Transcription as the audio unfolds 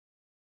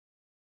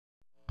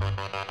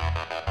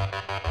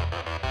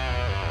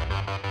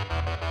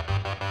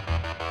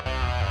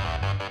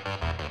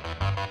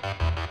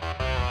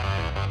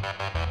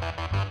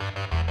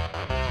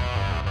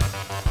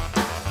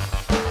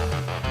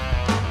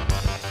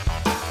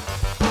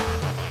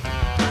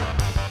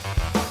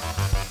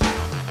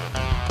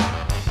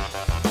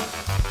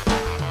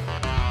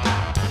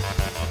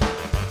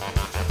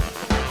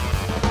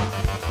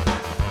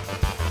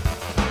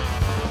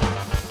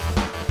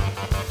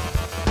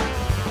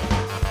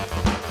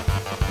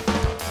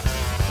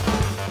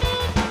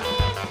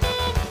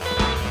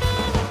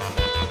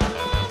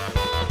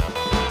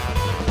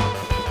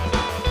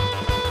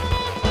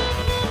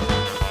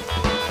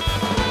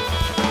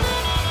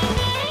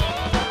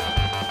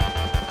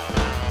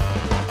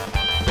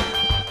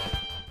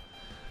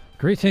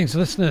Greetings,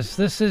 listeners.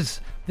 This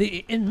is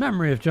the In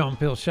Memory of John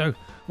Peel show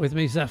with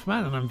me, Zeph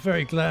Man, and I'm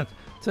very glad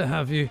to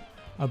have you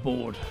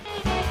aboard.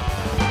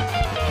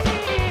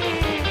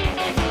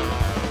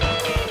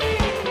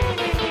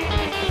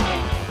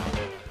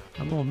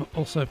 I'm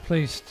also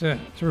pleased to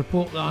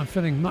report that I'm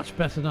feeling much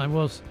better than I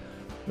was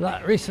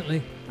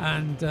recently,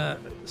 and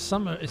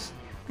summer is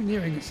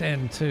nearing its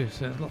end too,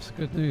 so there's lots of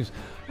good news.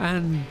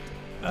 And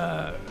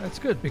it's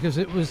good because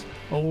it was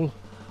all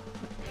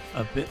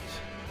a bit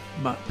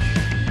much.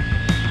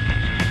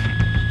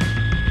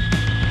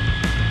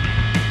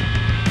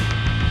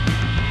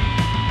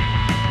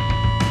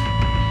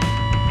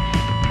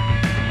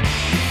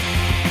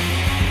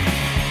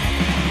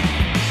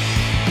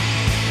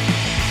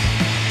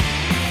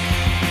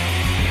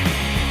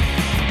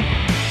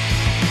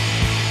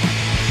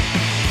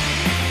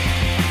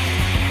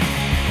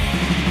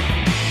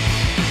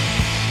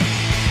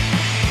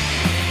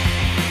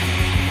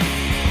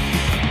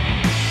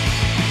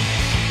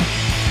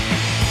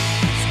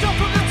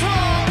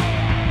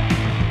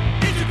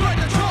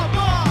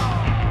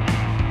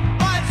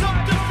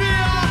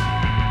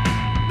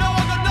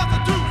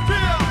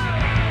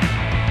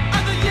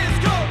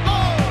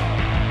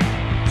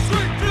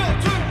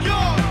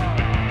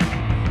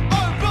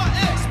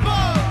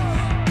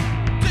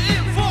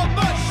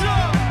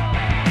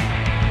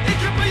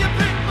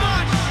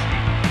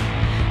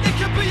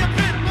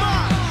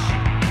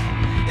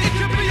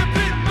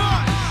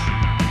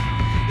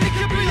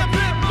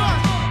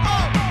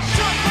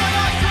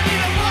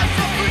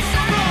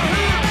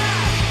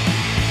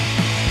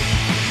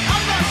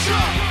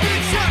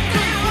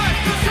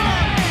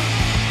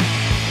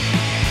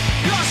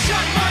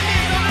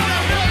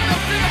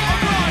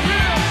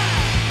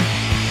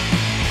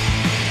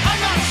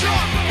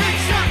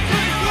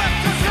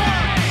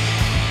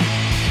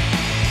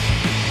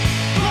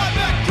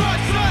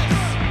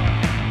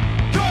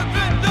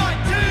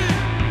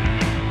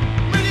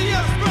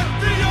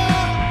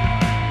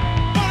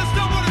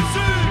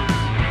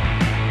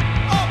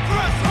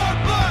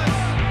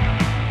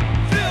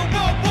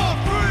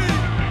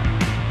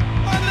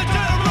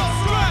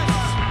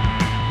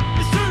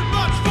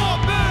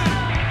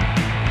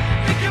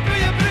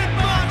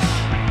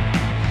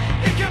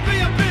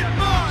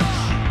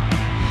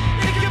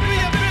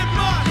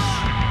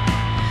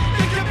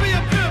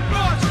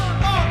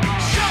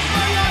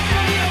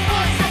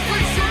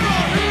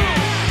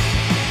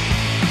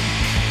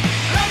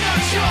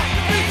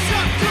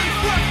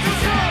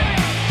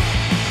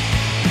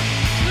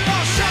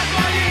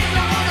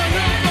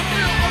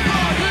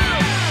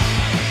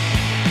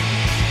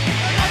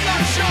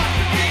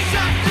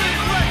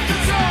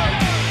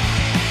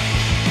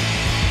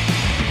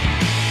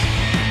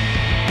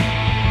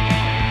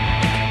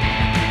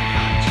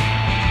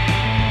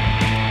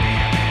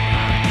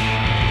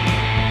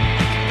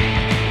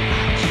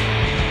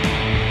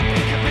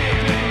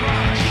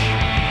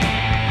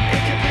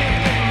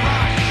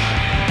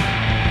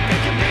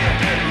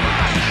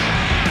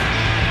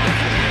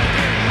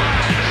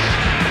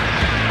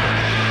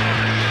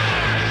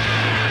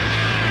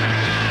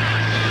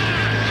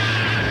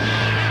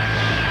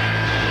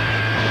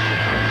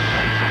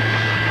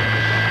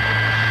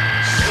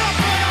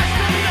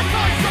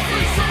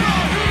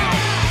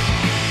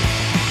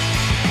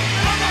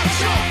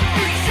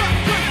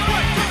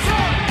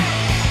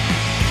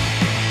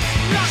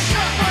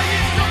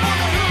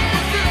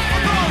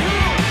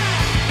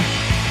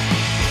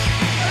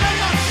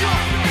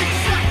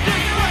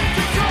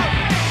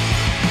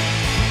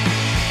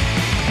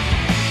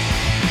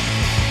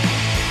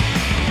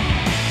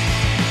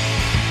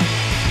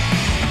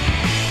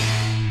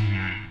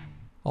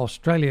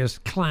 Australia's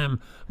Clam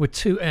with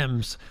two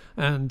M's,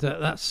 and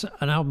that's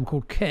an album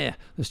called Care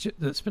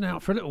that's been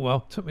out for a little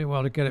while. Took me a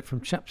while to get it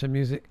from Chapter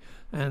Music,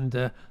 and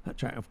that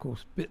track, of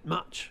course, Bit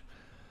Much.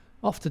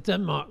 Off to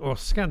Denmark, or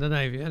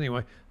Scandinavia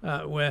anyway,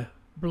 where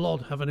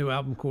Blod have a new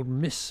album called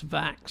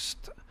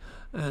Misvaxed,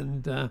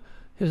 and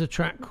here's a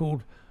track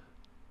called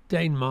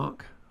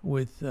Denmark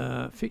with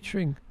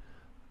featuring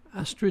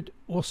Astrid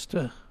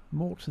Oster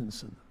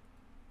Mortensen.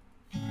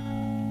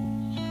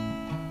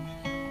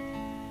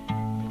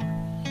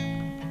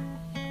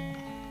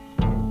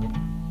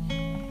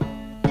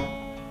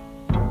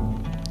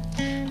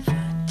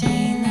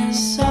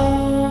 Så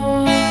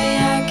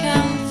jag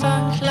kan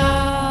förklara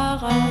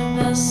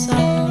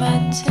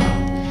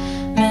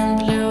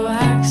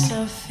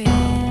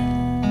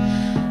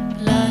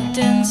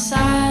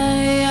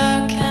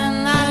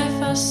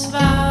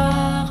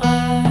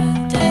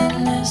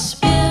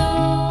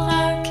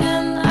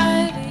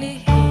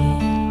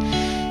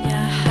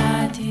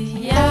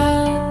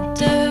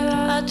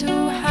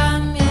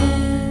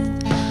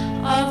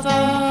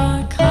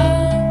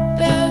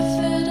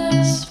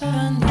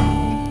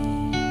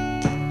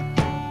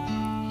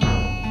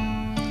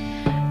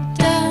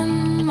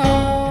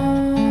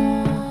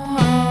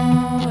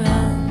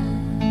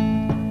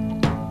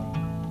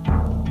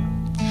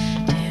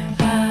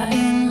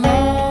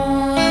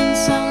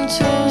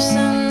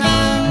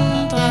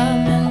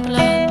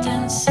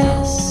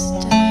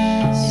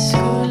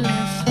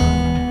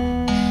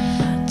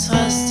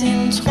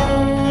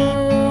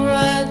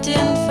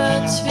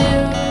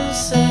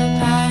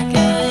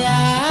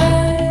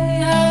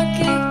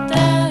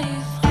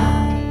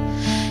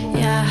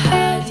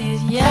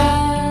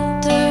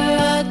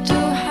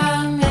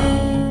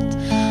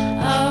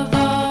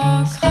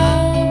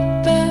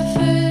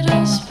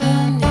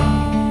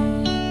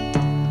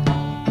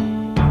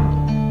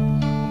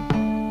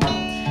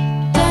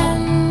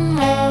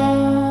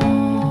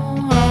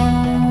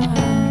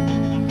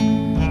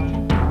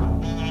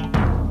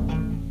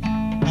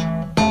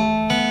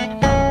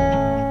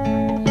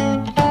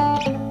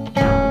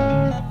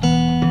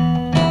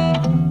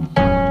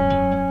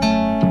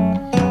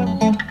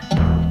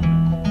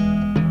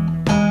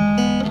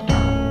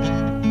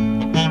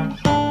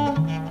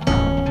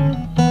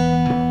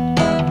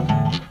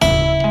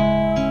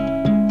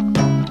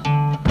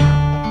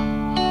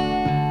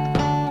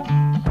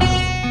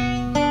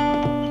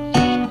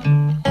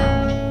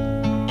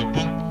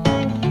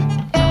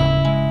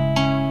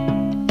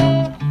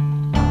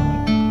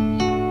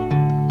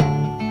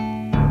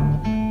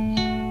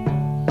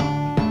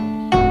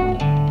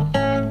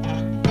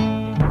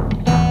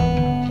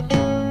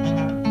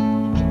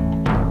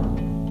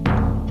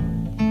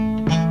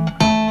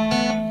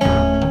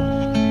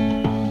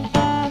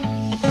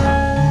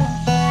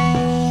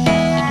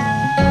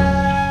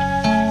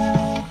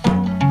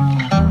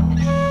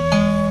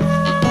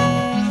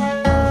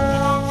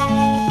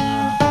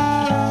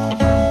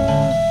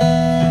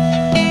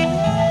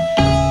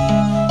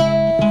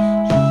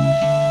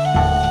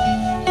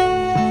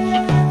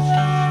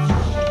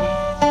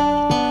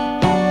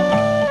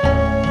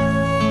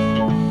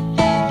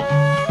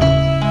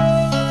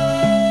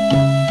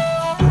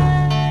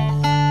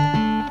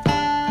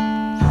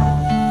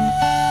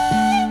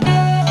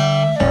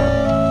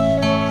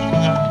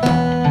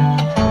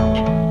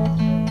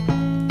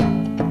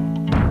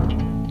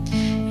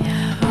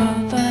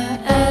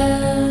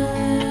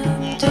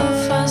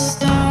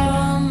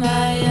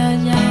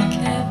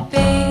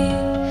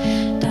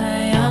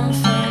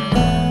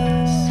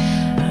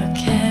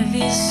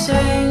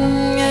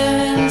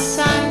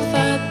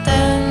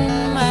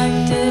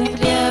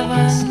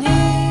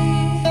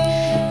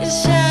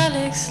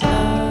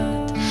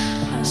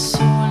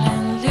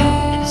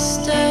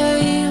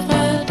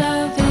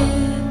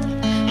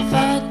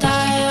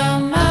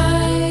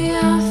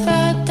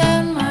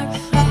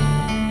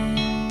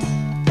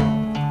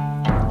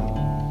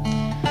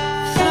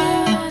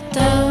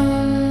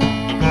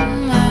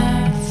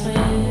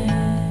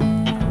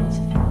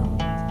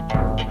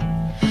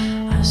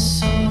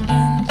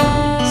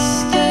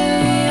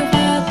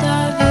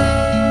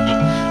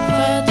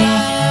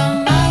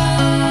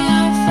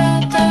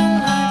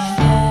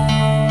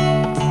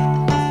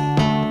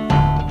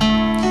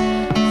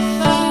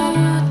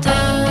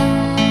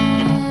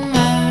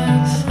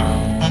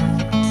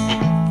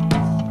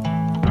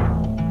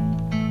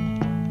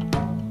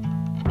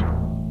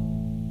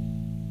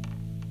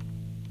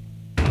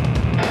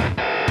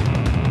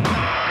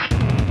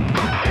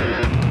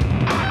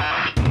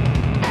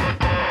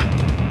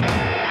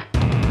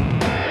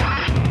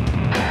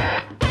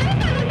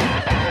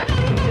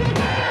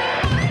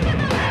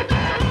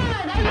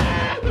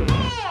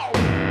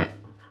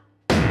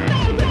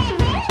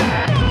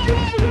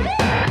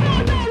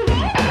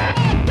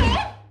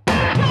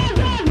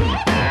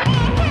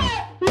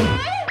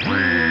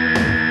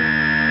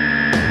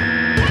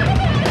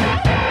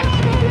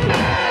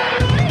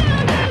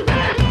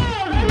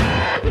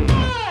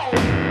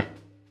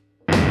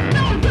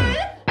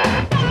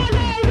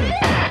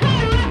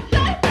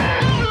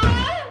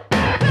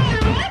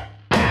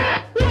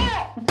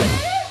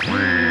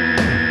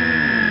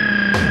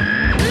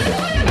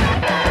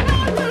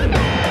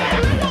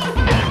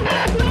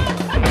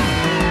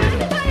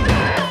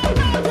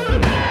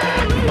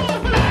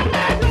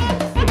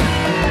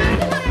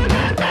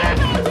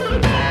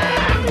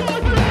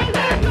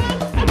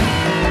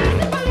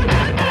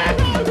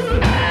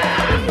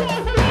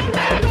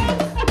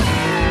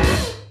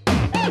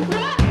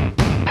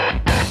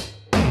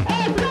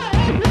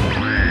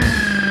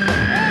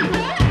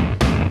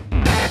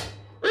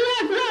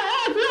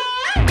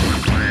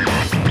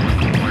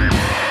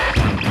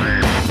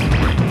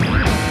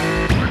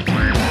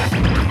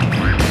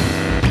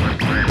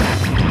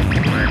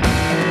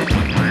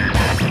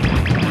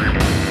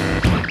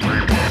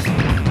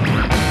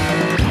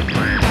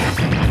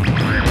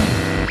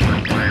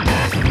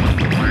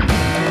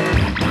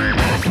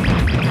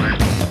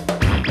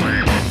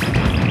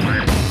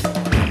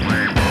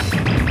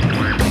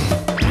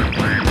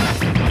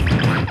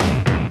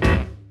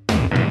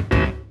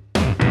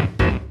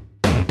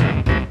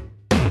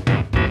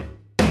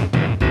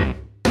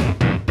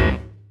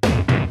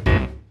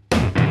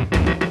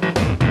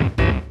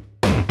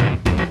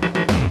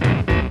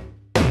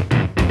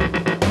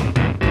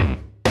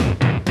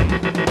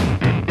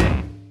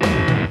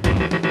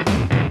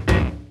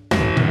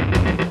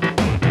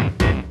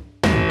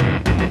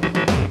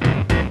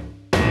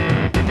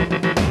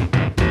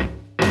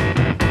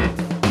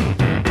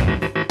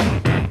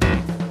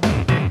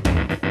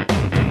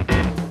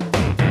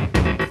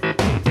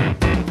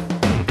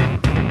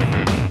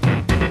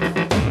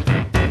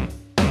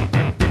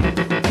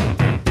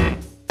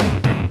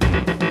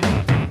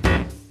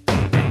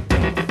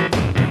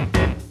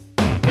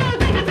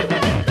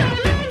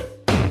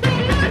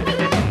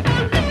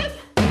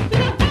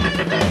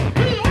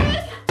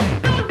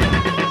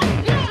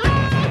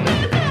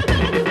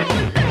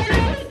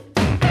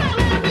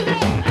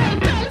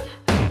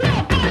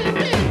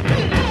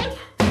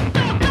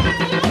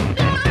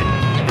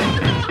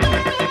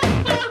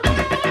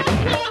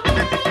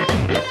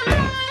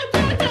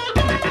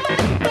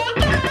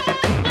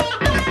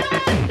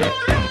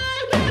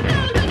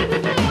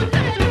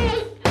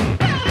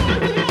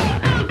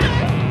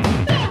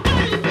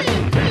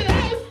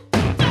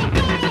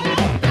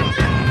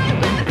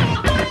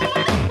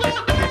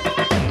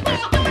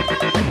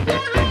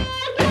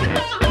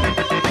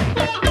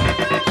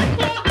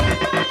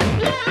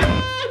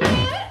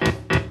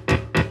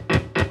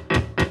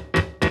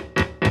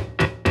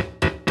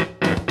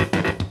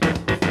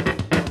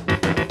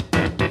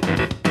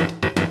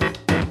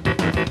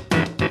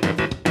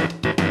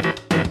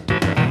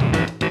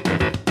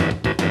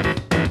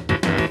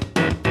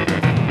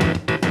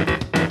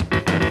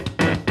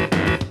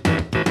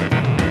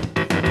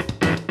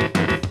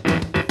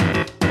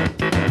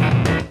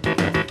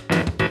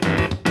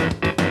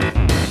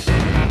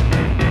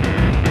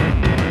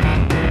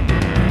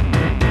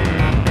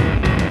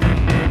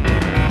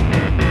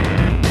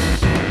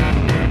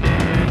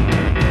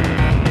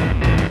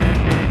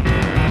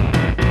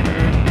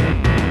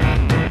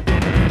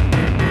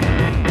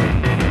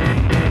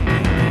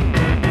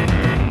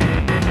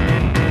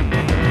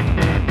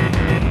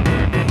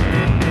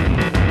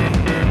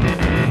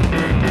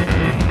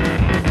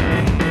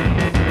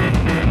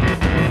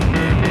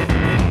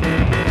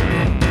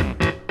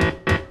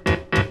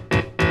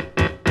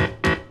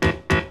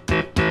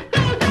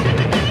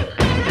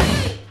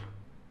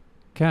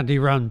Candy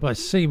Run by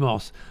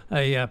CMOS,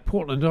 a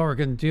Portland,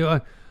 Oregon duo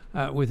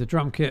with a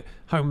drum kit,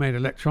 homemade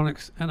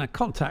electronics, and a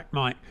contact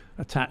mic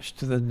attached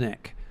to the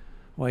neck.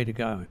 Way to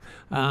go.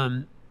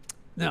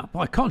 Now,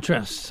 by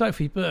contrast,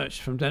 Sophie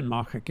Birch from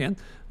Denmark again,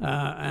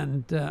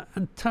 and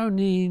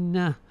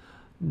Antonina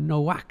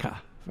Nowaka.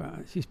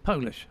 She's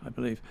Polish, I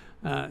believe.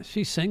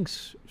 She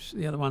sings.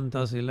 The other one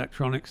does the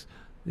electronics.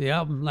 The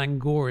album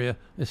Langoria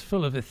is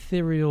full of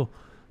ethereal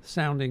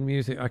sounding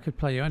music. I could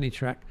play you any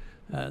track.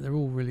 They're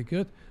all really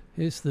good.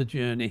 Here's The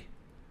Journey.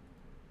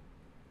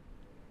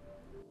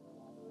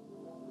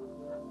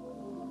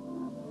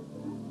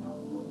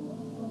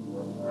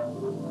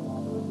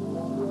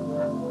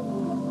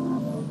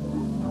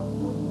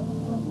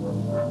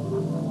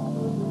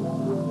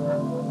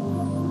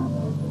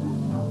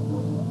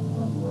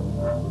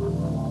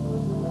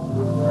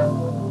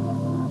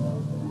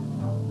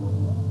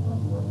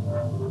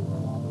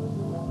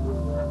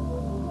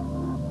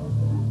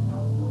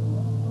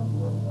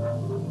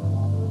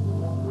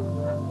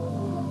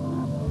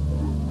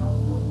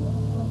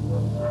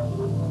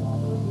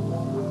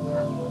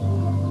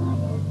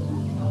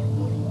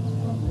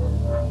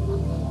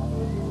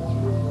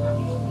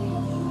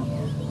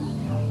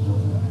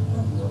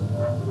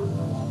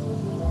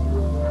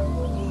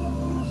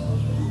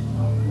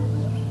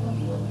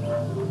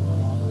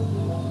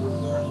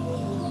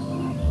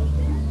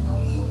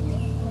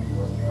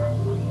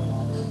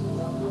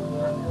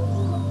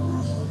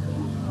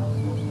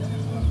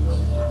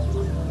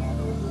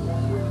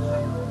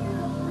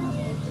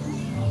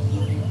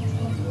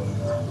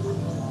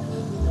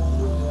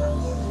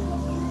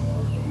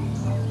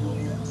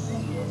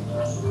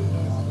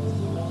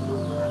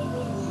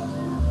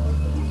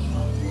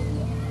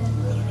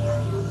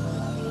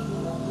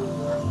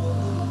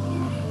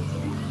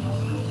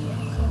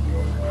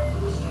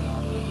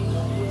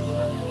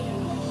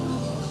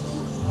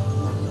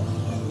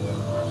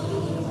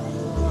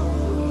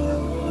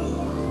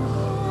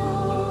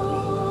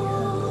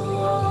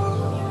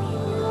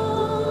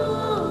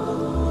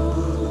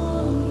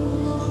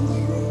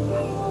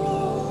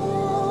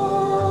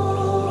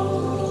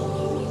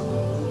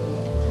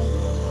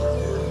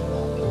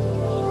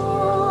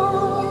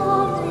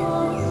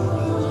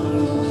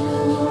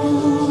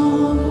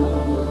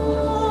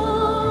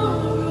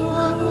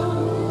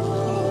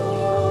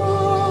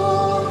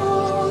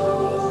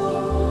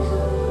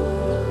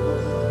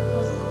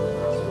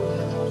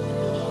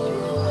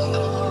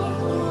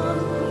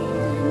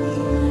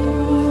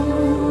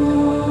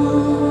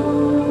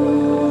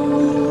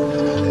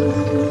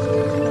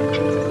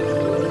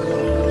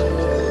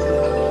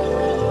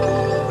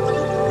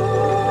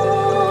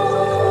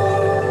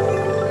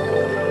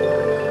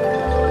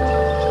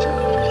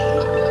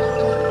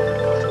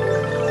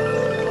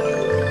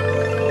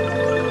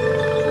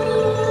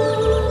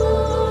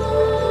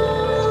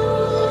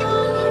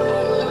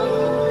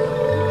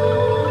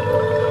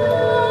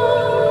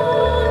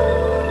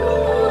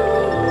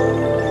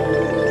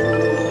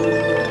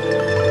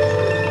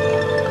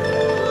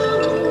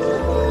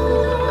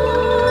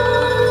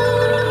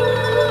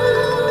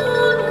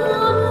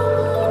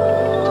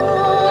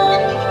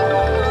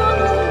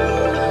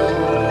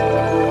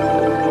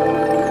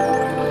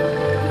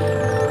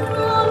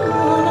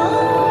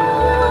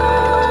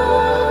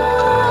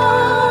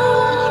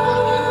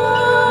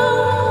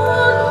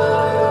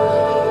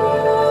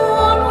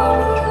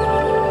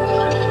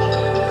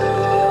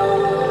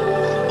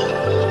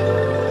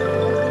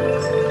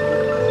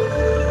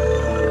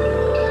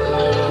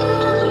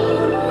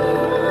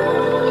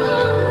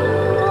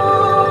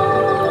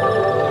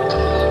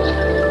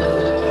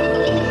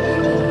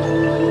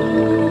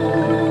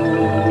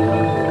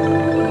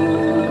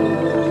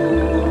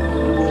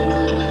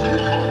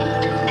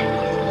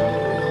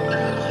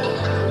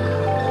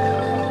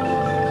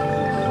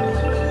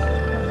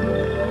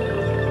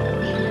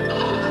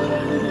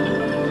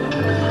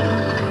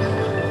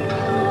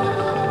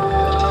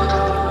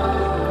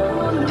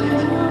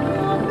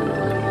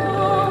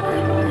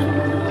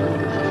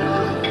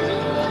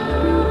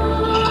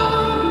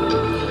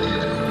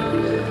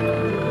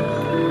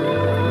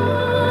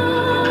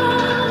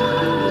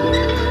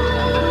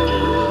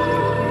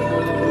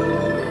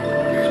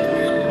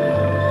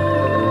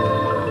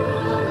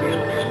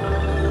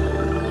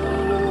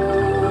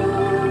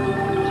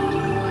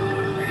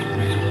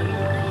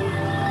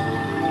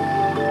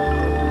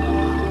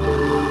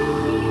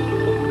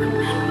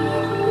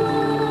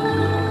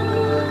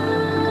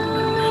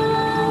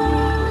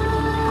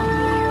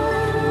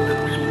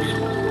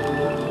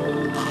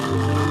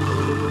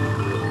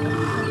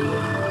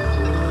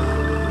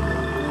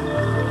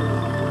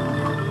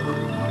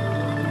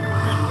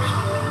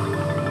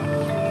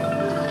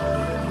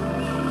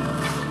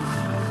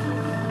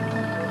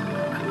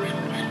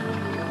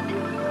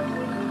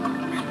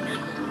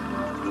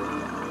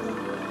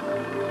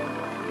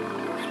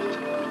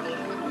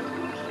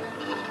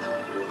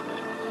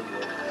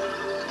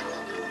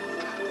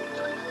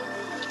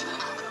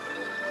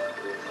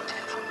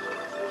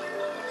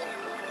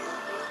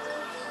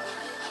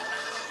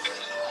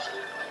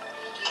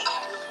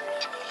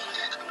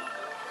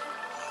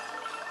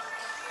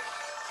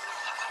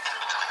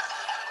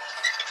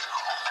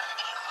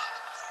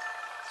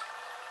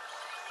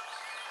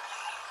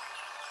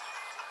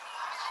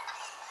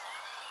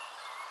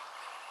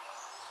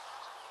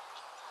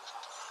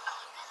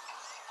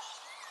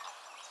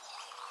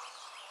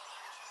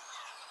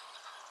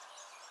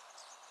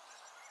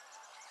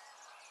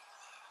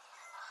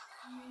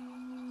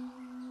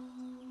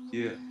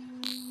 Yeah.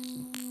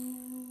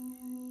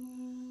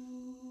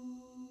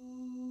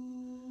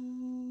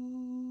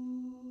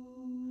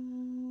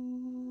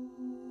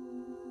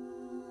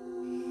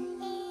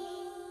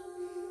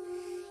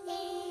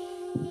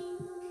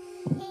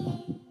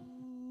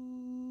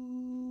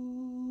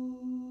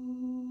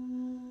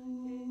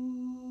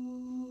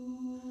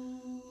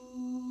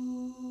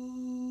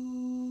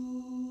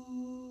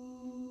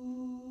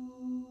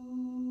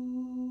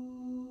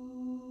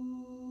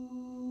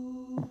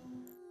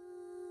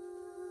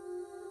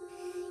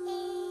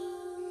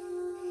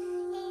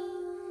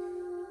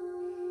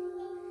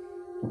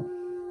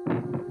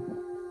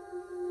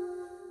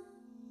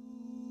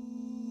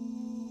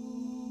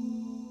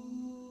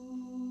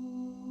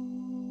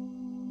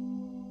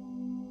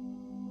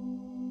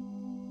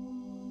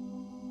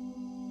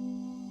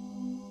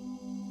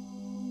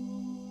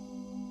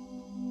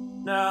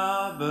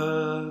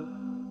 Never,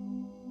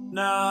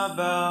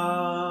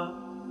 never.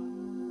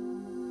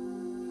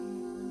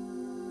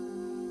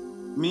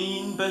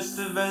 Min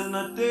bedste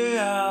venner, det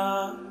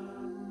er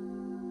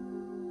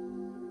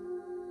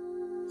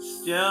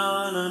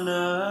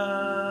stjernerne.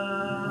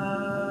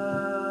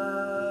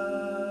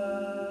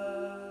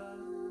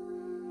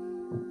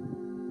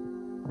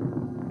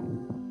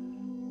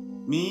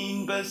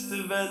 Min bedste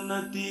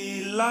venner, de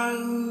er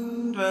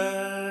langt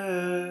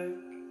væk,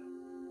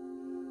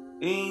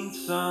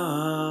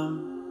 ensom.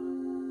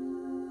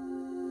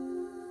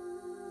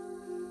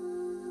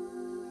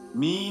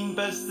 Min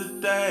bedste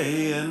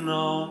dag er,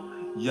 når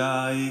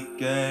jeg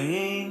ikke er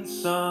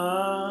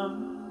ensom.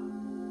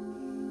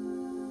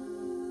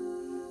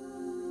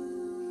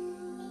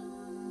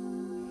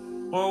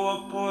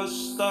 Prøver på at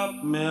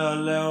stoppe med at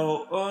lave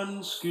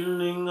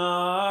undskyldninger.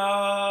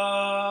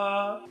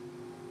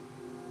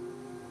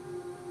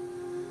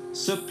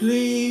 Så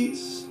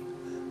please,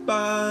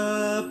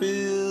 bare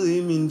bid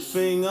i mine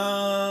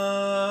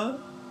fingre.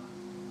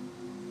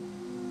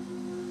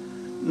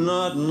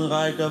 Når den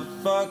rækker,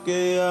 fuck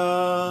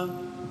jer.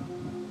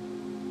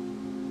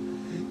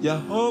 Jeg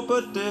håber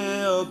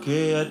det er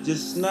okay, at jeg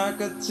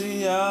snakker til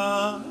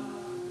jer.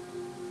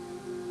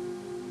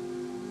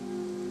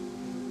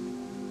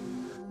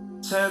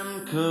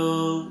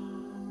 Tandkød,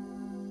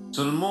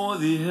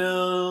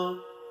 tålmodighed.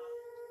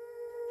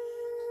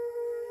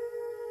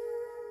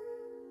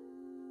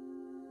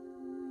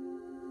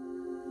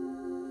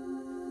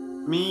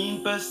 Mine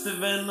bedste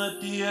venner,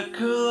 de er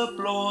kød og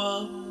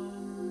blod.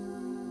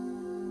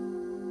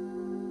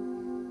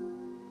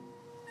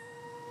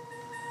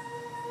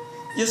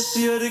 Jeg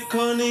siger det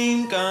kun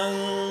én gang.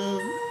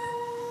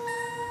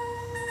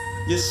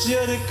 Jeg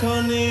siger det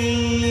kun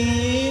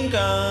én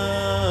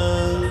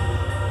gang.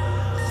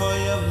 For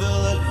jeg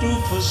ved, at du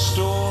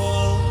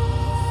forstår.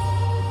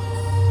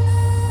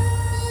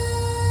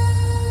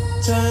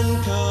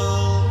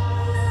 Tandkød,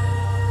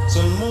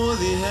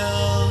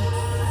 tålmodighed.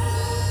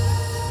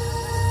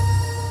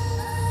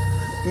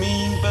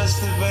 Mine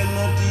bedste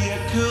venner, de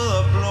er kød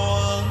og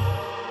blod.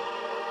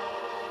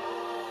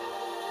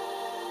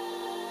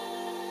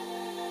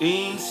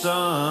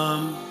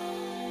 Ensom.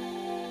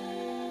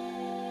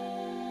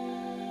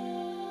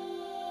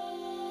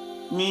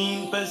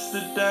 Min bedste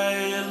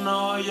dag er,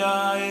 når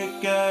jeg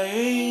ikke er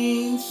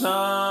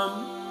ensom.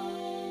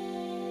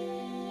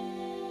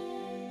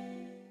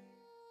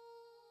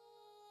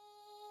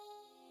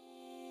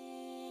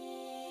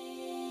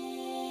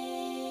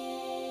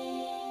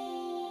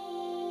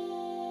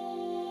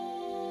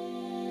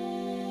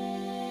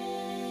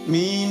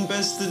 Min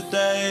bedste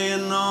dag er,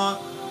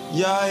 når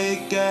jeg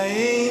ikke er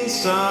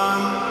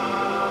ensom.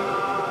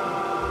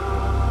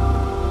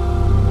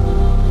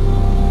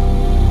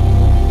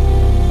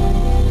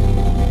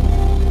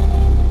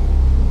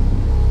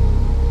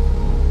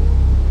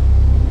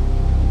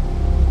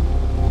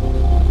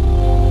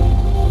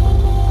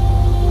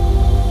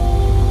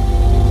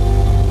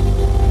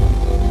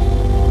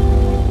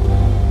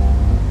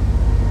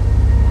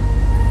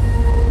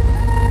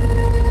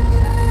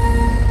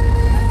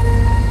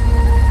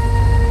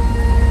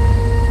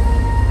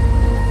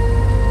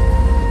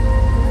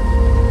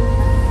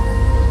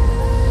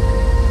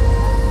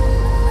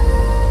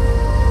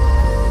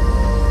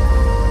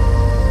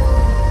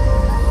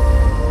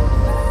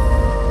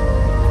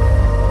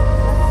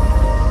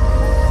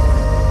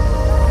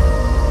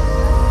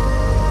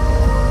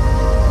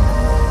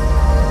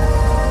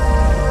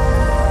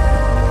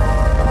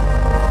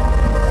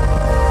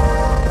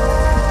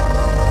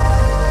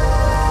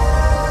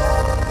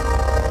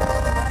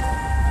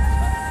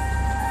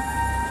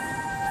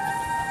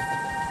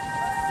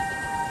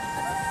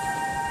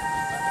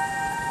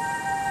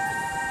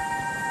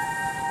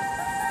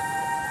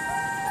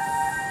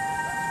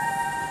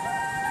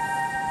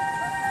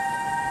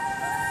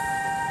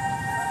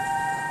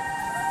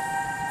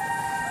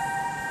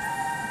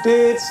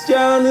 Det er et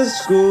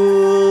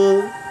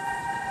stjerneskud.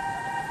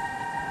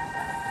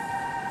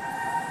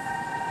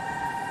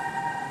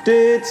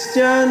 Det er et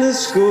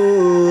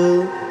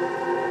stjerneskud.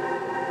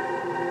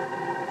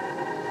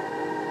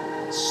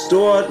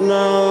 Stort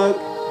nok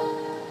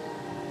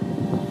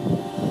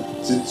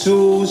til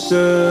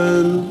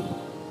 1000.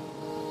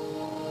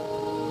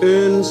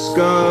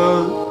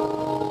 önskar.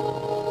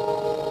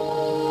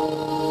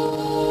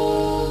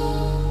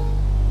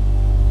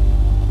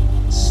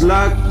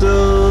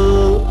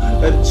 Slakter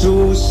af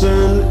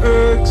 1000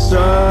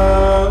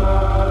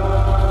 økser.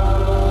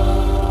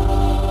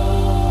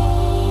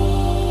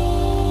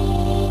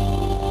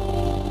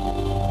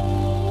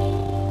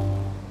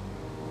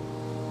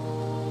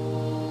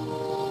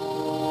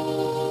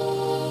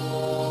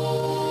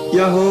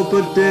 Jeg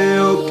håber det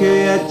er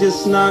okay, at jeg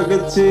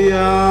snakker til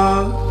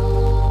jer.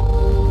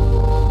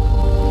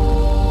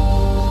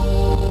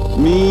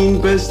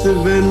 Mine bedste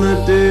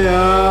venner, det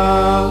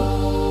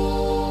er.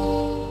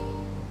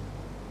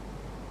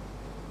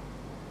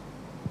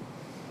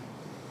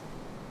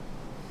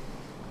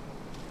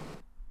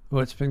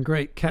 Well, it's been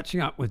great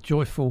catching up with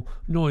Joyful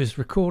Noise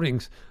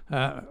recordings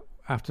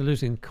after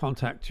losing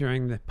contact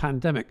during the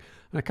pandemic.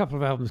 And a couple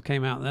of albums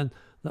came out then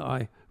that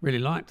I really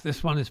liked.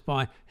 This one is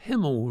by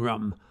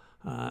Himmelrum,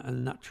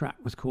 and that track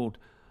was called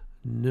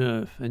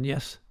Nerve. And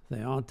yes,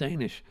 they are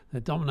Danish.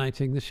 They're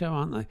dominating the show,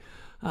 aren't they?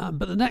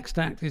 But the next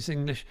act is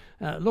English.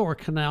 Laura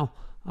Canal.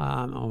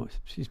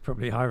 She's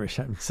probably Irish,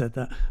 I haven't said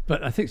that,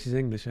 but I think she's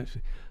English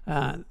actually.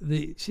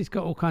 She's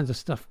got all kinds of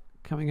stuff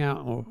coming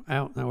out or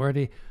out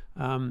already.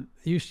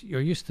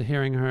 You're used to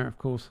hearing her, of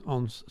course,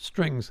 on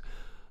strings,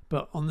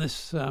 but on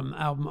this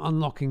album,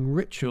 Unlocking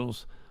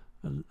Rituals,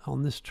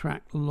 on this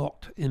track,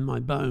 Locked in My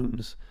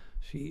Bones,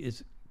 she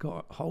is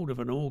got hold of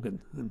an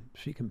organ and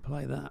she can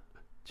play that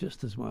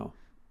just as well.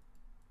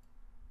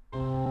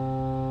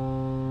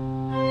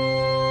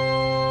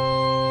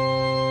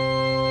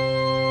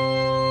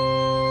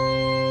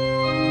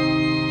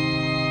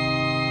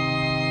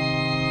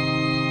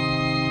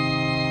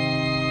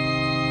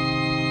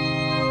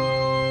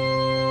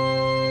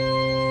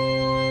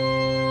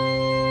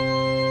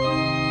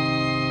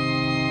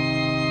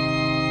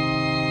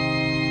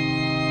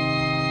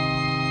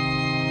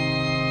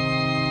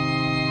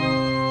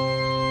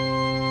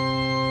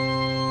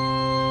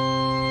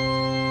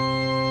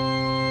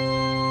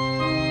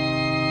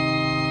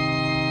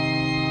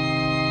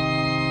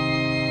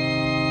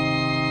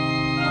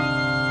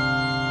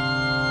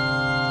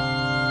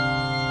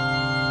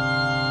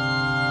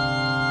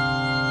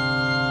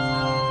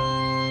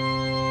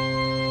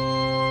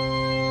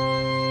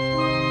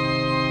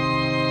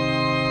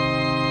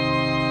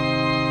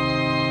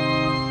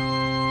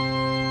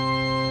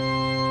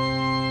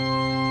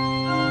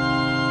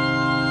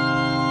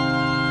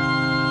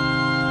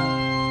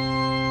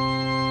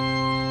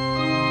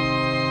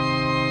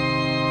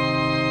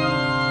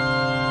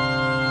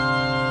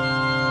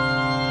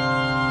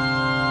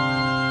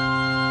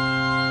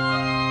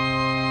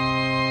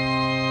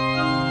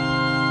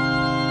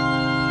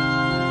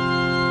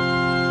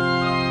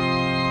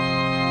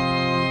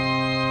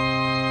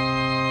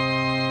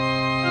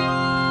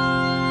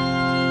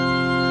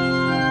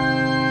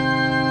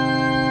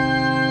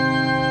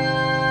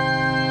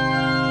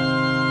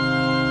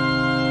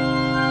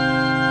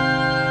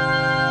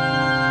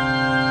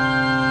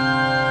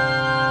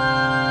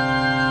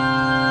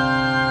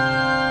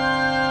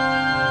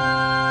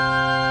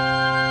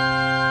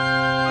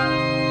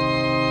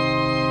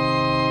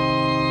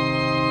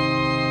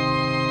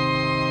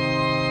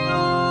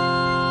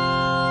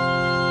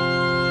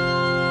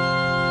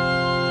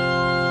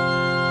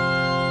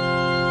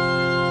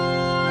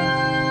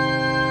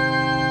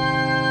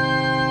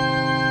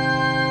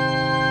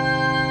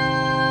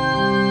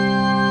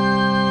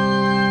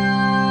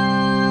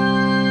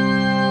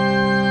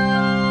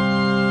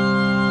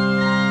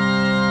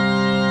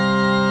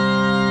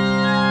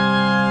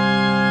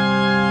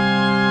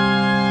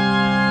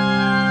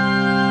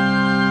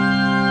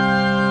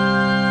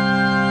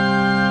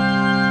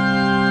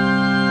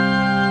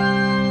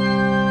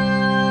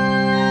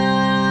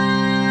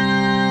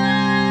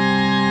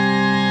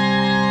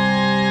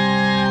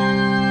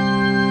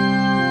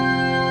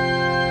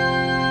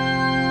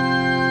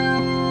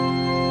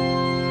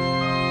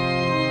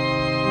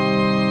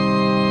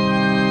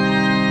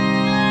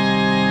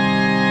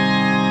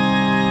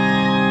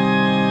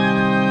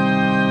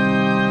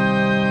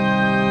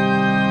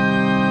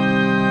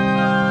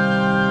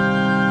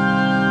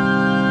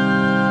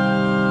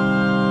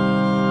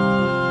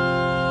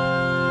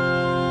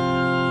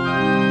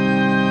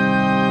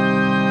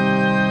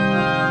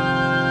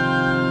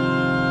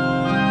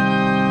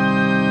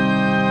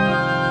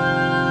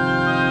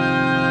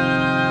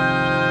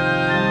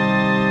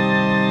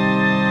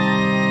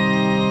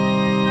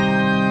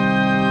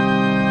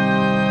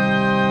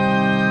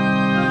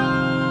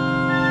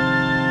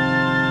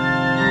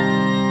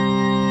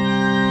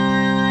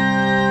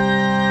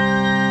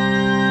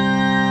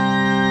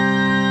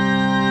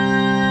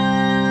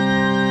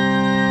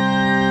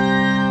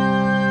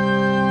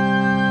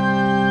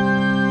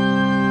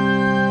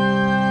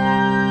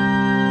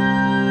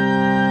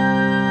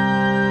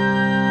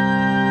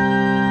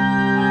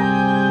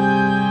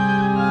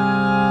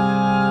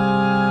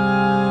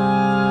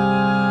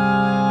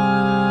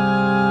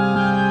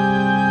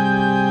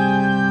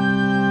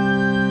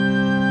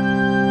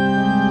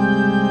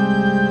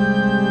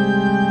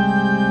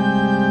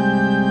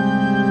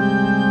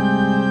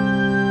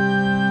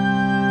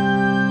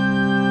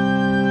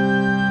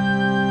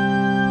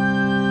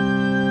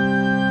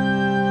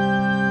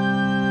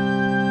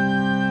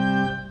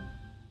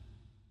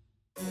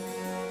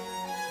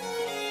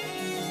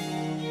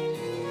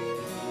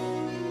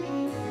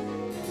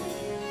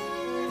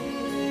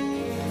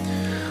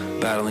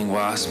 Battling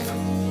wasp.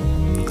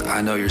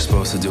 I know you're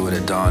supposed to do it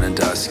at dawn and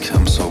dusk.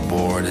 I'm so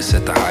bored, it's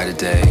at the height of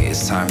day.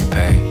 It's time to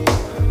pay.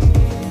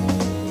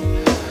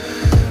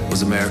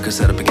 Was America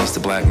set up against the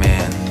black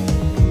man?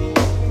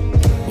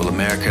 Will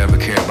America ever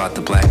care about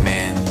the black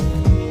man?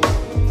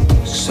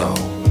 So,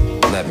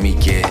 let me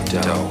get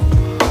dough.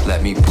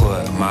 Let me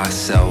put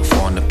myself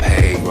on the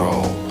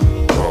payroll.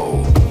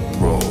 Roll.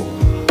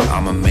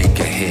 I'ma make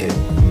a hit.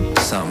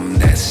 Something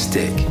that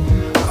stick.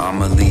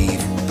 I'ma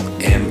leave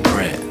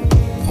imprint.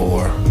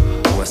 Or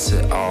what's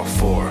it all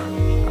for?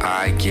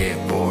 I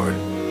get bored.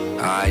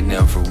 I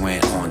never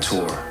went on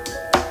tour.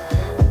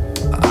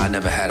 I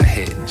never had a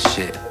hit and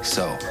shit,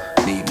 so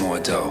need more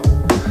dough.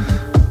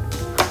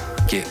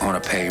 Get on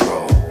a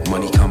payroll.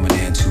 Money coming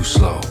in too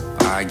slow.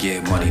 I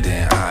get money,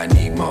 then I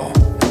need more.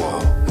 Whoa,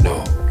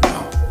 no.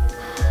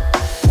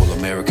 Will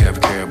America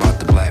ever care about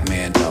the black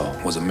man? No.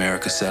 Was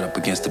America set up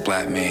against the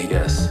black man?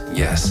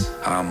 Yes.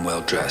 I'm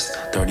well dressed.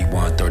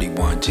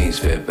 31 jeans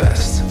fit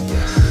best.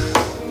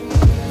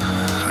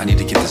 I need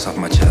to get this off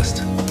my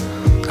chest.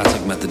 I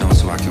took methadone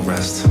so I can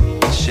rest.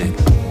 Shit,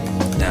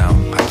 now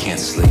I can't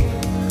sleep.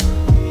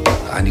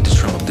 I need to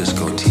trim up this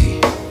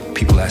goatee.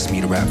 People ask me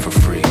to rap for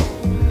free.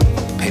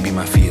 Pay me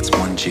my fee, it's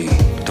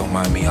 1G. Don't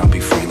mind me, I'll be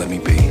free. Let me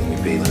be.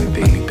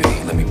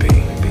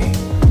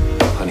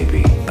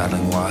 Honeybee,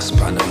 battling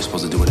wasp. I know you're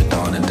supposed to do it at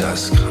dawn and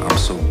dusk. I'm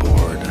so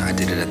bored. I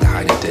did it at the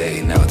height of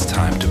day. Now it's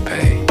time to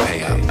pay.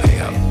 Pay up.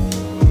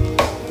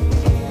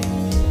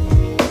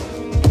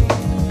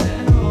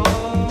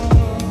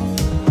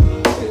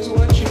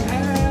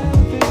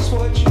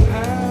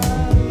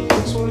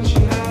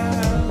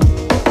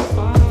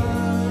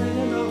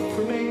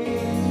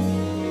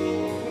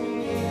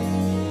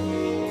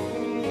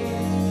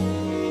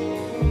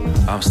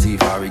 I'm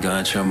Steve Harvey,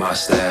 gonna trim my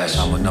stash.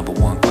 I'm a number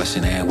one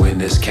question and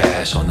witness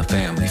cash on the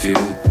Family Feud.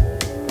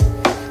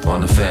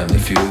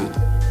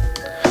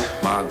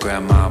 My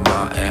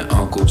grandmama and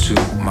uncle too,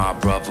 my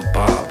brother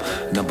Bob.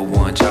 Number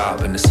one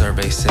job and the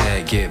survey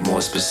said get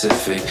more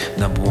specific.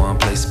 Number one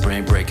place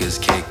spring breakers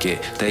kick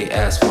it. They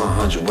asked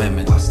 100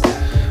 women,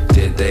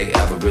 did they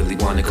ever really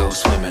want to go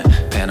swimming?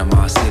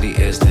 Panama City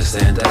is this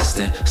and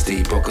destined.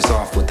 Steve broke us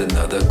off with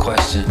another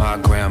question. My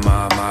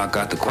grandmama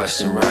got the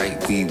question right.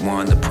 We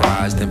won the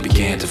prize, then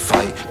began to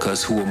fight.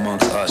 Cause who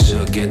amongst us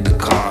should get the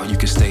car? You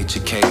can state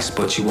your case,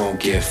 but you won't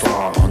get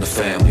far. On the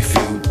Family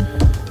Feud.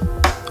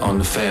 On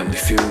the Family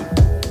Feud.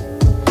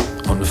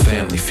 On the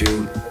Family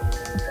Feud.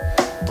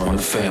 On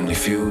the Family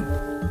Feud.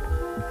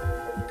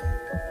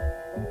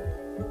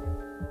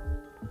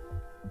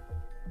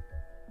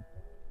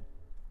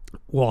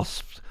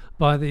 Wasps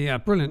by the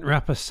brilliant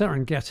rapper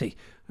Serengeti.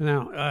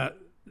 Now,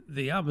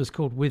 the album is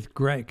called With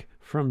Greg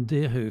from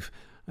Deerhoof,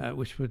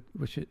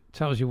 which it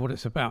tells you what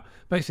it's about.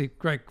 Basically,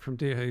 Greg from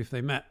Deerhoof, they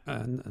met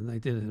and they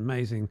did an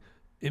amazing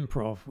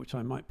improv, which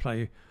I might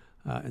play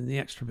in the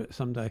extra bit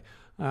someday.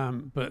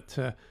 But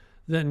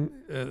then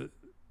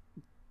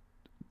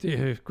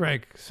Deerhoof,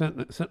 Greg sent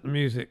the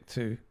music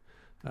to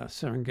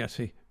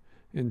Serengeti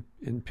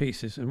in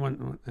pieces,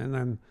 and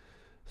then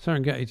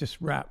Serengeti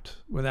just rapped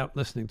without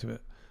listening to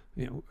it.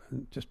 And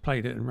just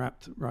played it and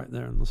rapped right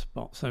there on the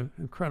spot. So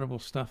incredible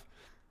stuff.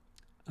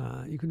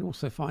 You can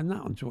also find that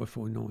on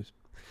Joyful Noise.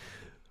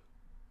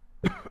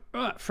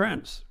 Right,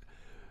 France.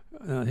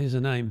 Here's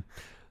a name.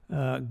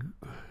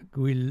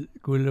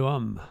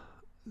 Guillaume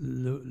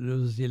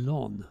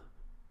Luzillon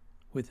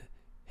with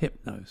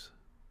Hypnose.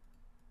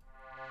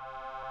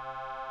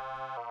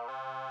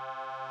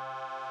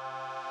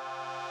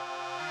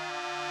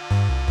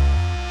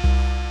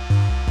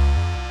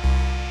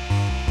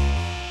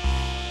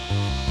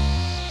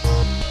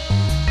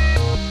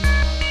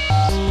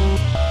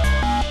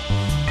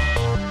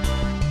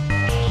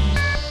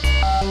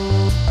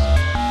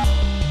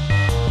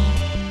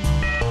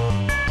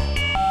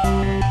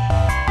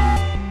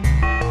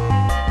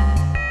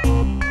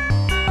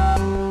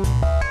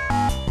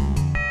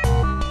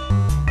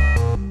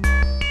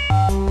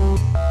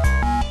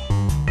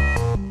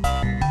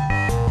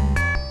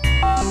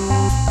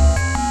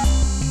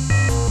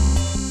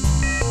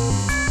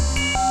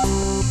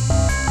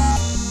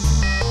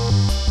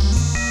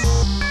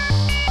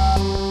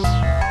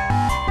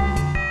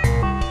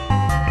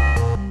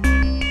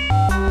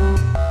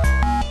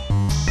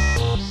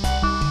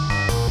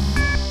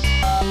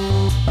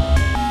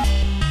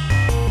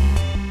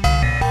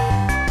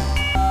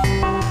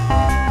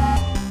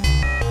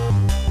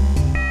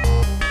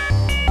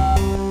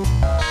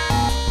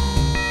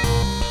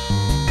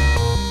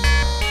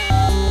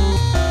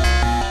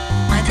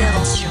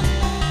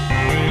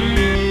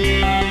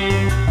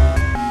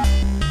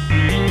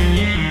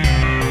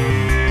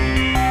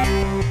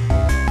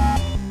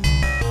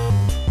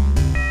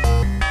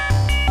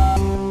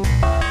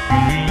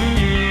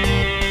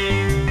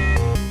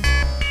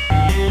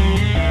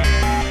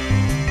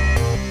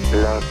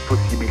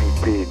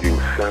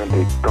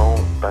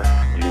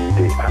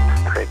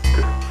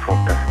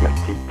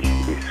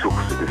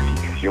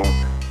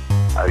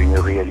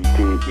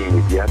 réalité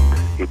immédiate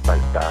et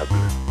palpable.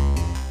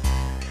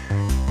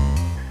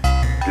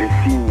 Les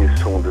signes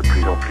sont de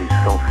plus en plus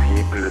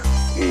sensibles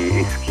et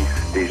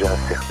esquissent déjà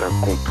certains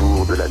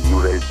contours de la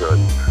nouvelle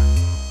donne.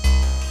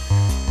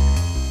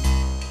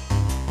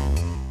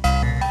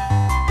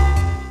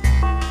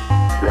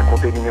 La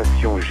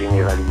contamination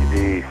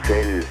généralisée,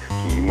 celle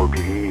qui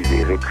immobilise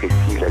et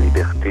rétrécit la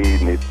liberté,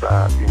 n'est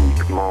pas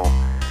uniquement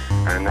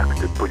un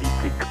acte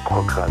politique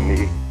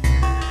programmé,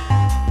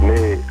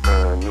 mais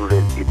un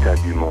nouvel état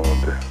du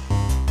monde.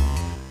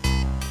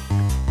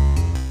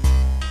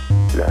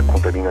 La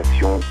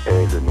contamination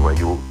est le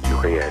noyau du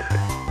réel.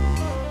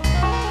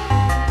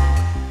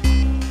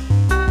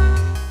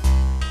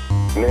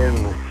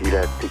 Même si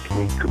la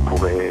technique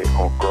pourrait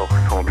encore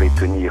sembler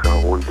tenir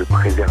un rôle de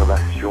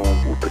préservation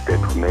ou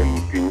peut-être même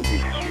une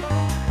issue,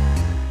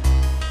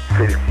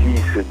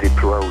 celle-ci se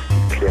déploie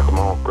aussi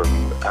clairement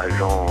comme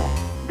agent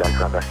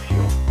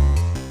d'aggravation.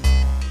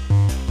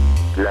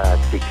 La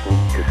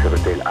technique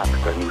serait-elle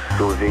apte à nous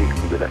sauver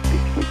de la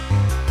technique ?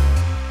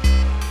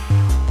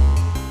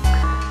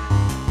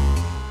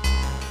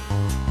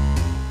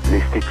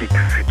 L'esthétique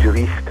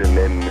futuriste,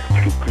 même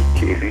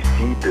critique et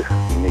lucide,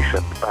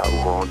 n'échappe pas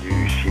au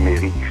rendu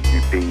chimérique du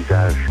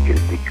paysage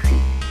qu'elle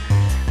décrit.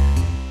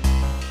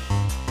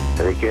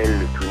 Avec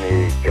elle, tout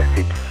n'est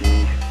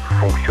qu'asepsie,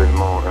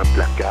 fonctionnement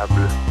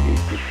implacable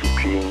et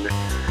discipline,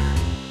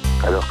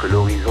 alors que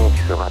l'horizon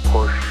qui se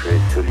rapproche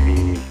est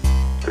celui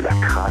de la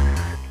crasse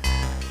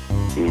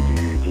et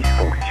du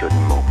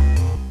dysfonctionnement.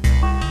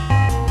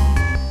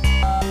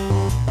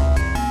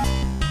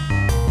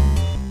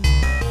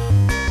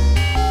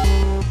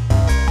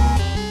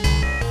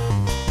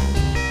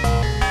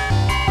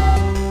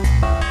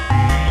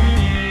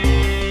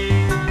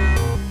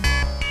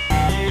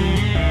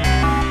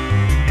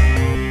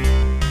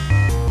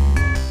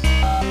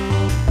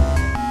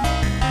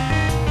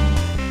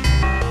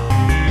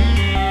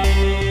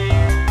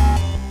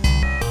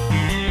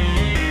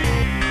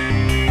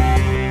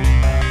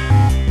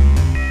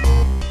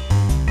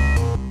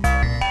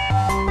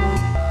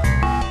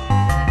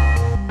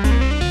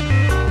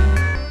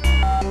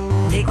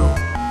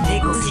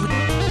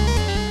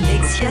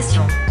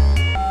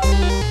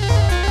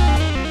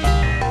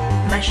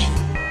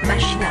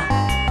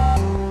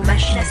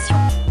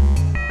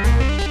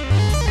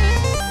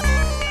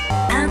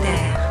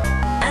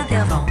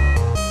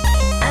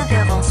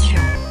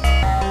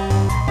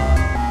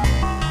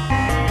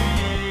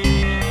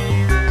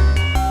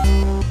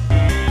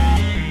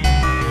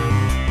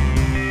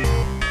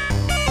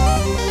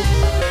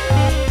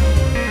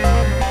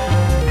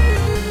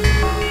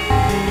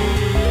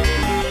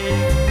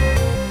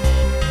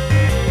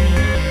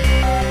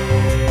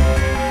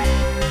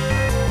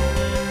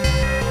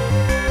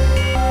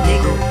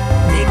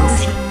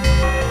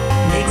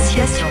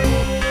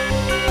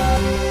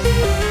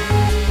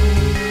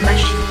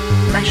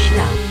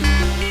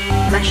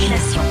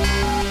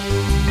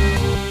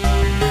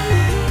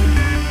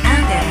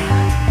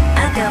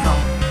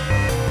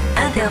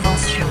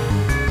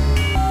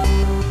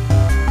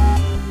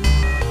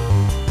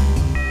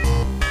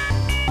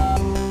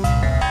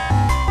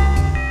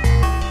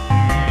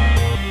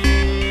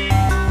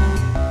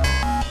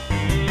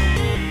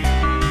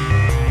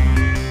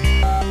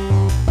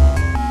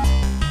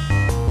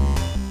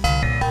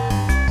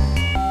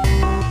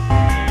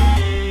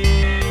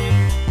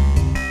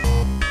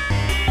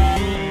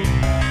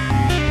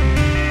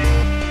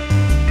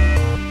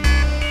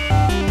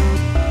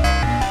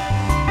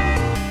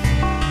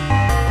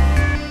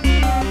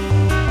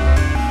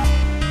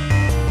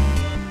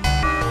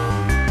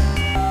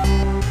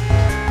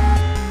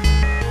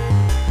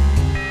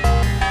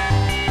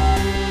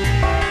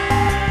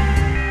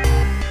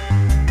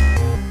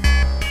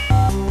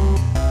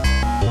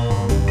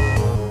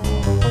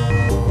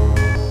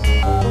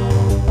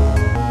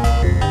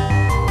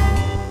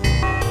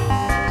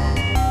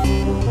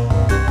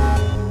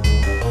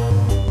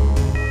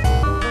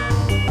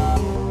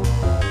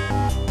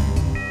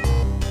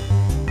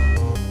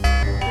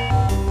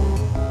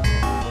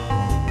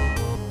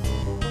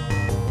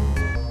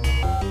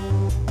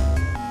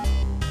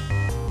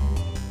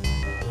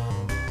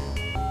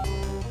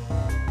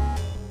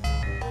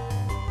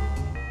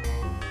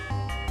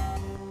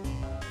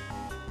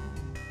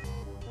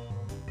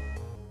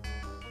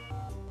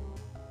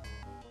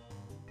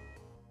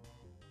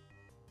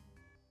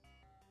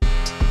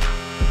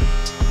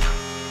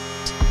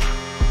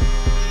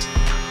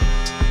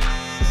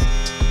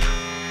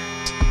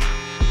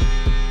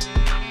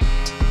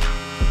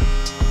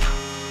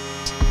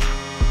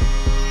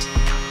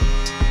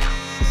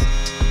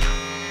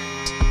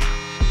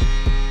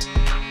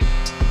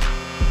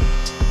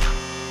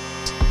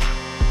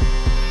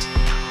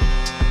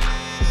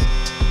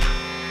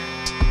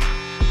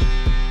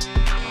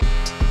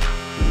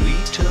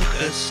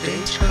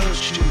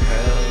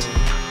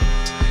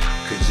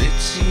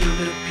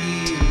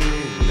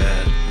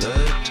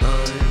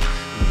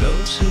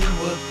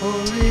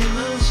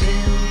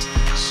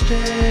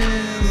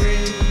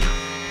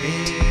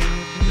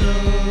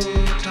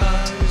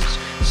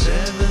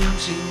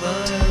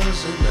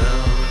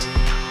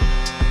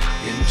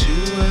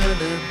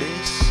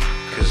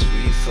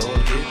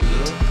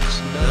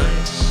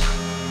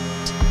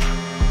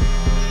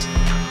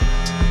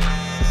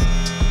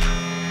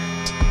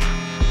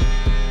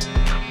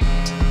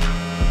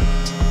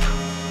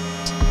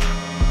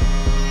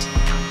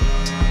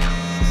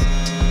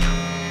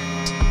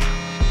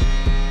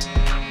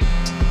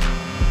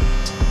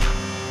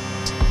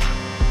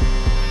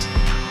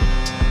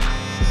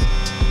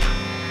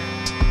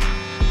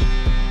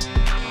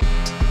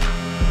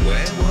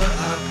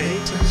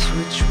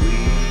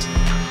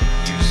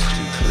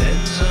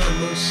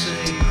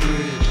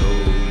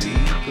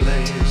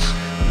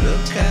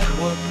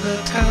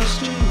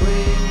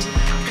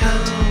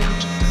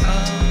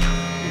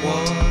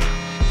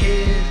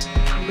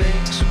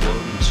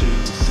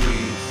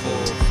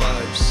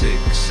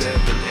 7, 8.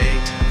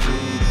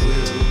 Food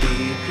will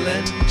be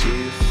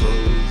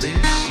plentiful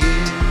this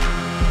year.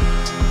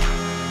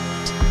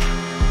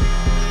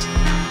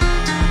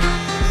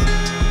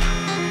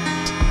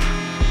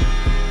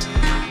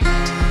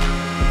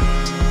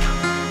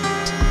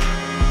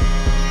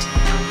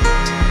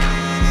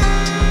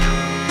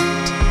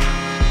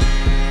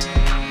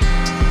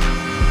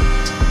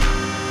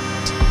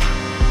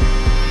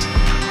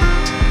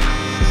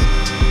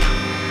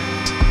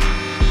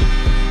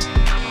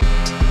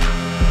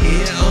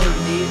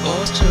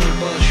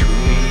 Autobosh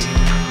we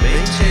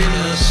maintain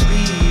our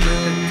speed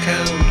and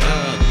count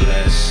our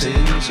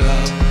blessings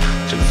up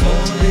to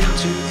fall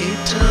into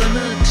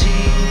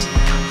eternity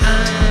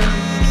and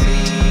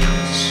be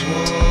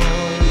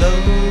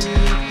swallowed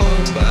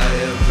whole by a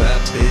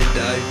vapid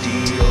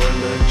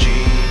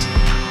ideology.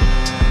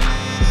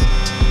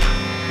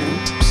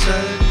 Oops a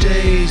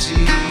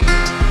daisy.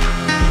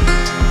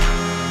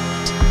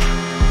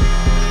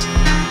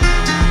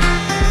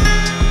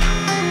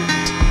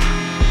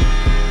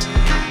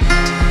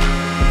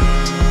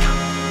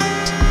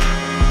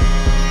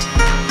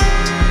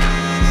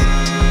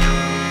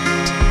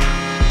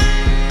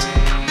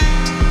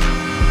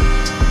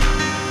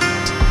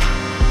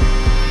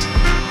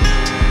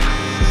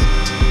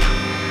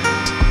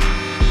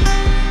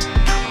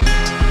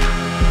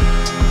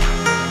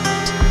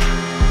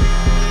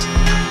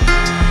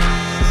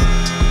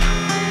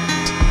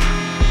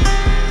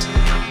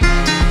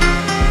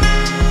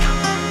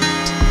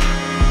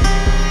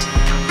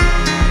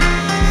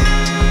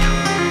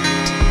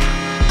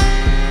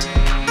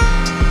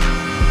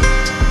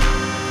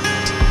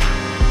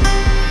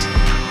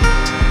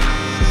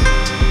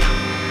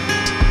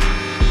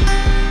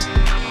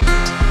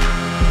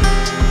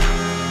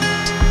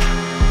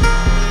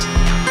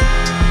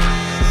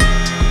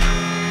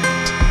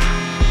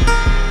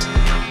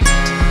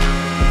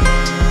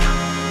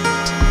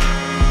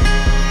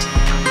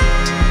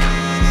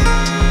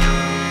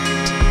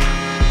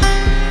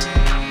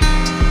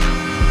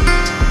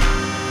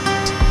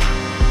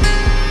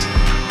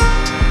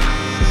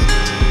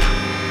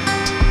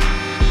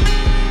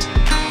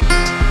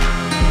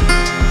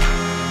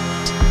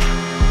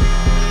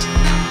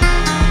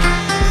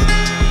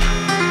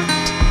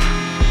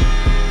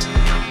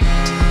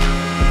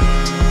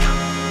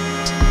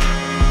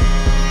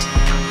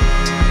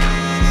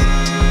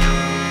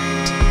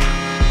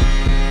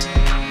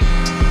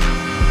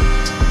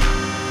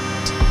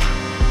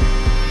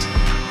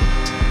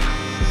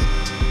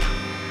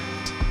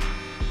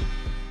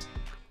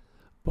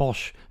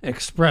 Bosch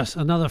Express,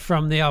 another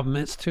from the album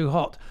It's Too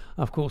Hot,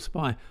 of course,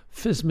 by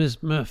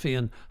Fizmiz Murphy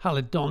and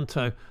Halid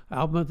Donto.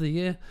 Album of the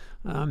year,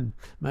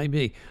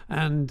 maybe.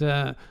 And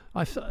I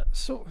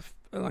sort of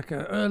like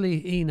an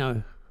early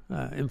Eno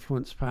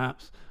influence,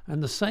 perhaps.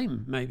 And the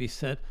same may be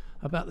said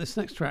about this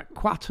next track,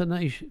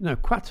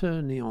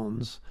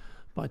 Quaternions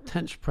by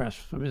Tench Press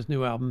from his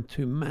new album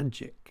To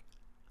Magic.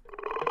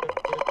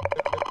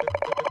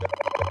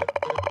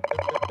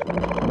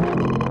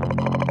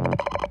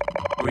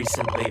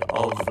 Recently,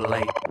 of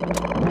late,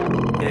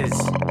 his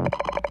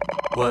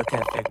work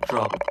ethic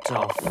dropped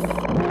off.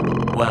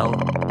 Well,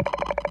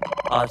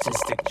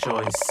 artistic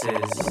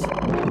choices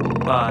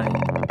by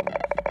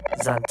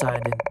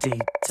Xantine in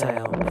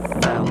detail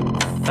fell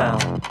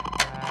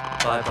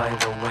by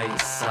the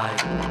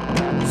wayside.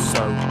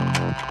 So,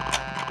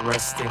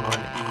 resting on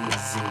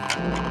easy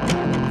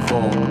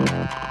form,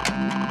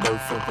 go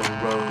for the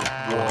road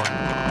worn.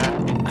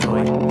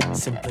 Enjoy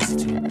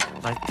simplicity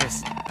like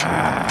this.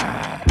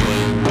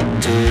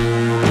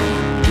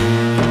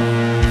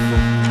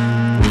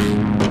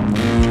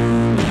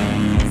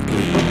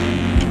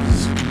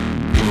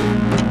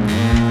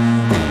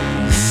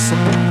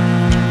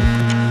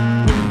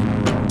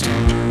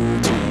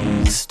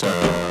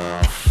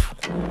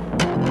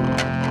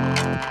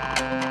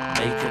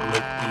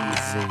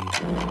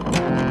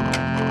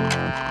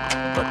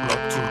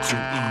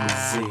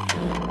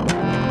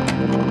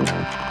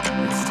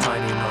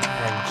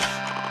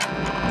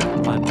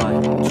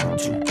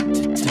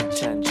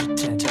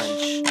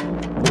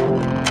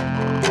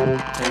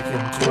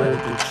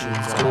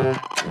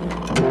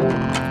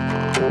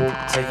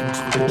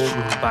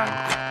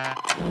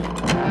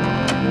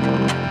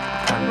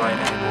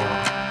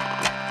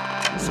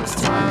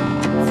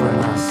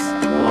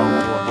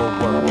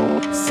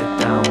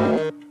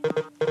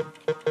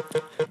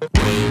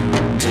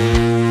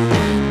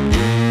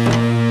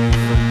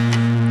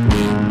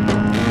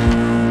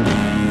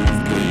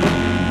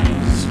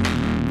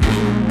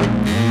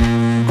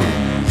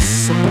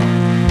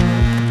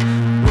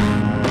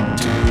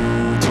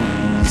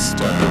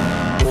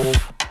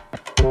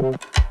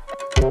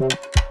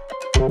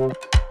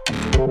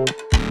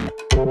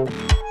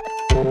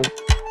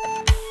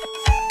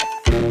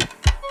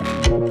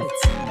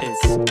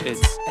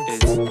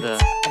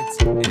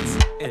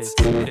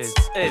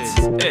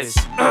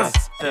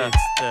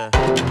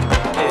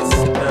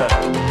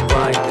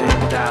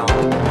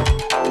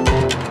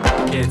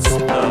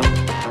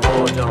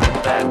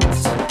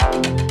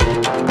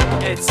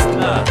 It's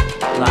the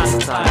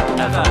last time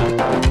ever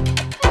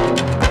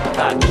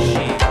that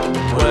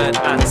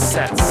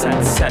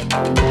set.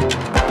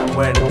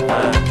 When the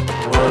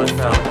word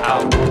fell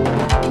out.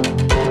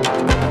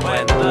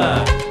 When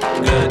the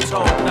good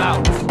told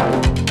out.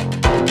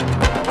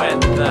 When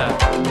the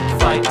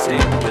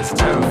fighting was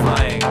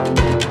terrifying.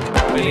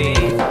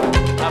 Beneath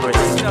a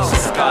crystal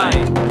sky.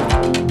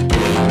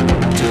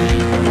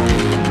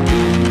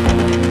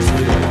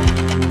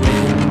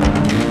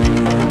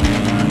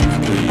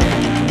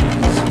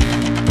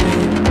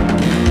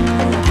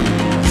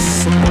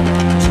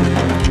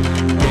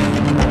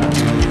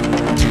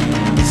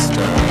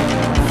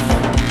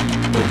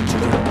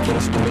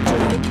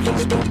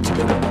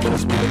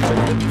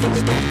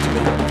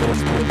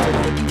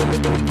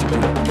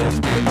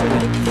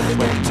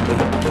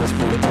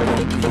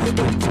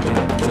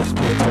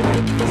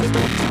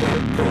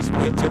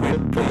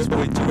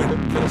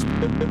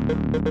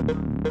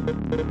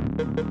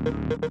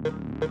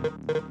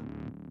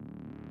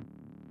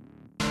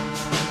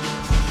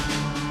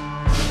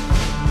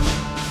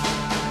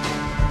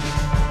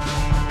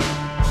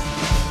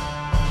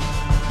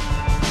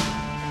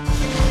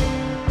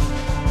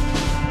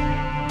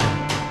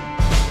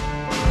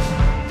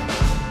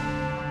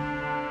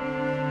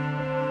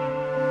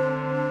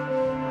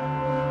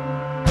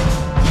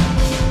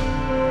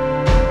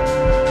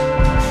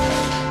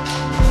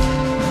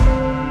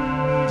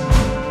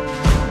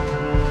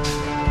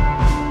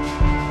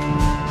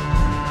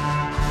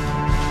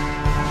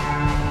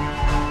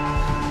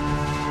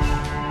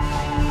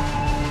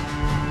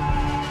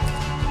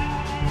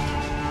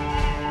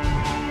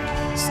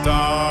 Stop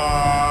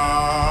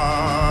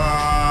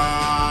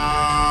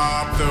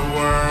the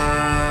world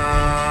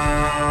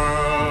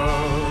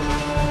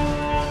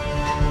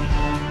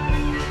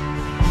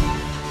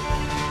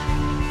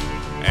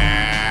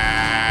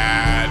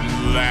and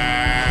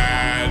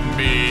let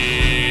me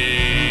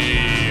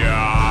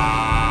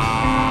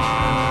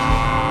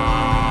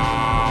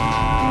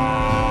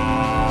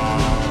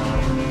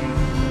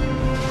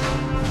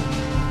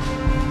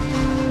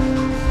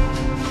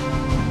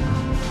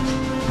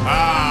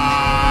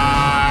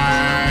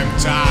I'm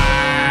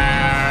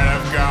tired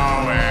of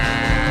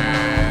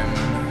going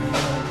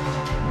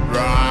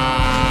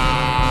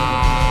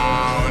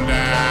round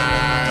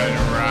and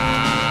round.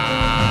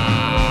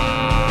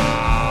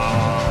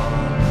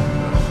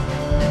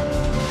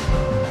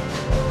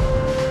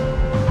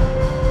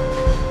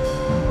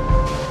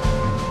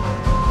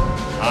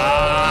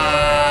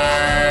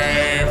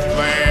 I've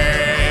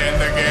played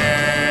the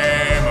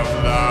game of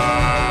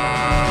love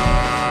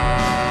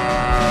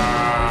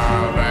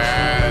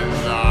and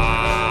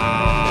lost.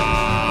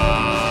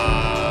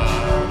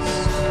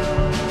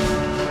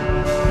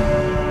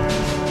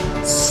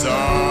 So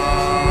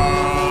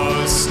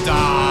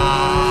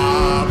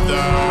stop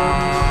the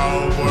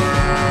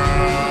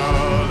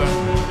world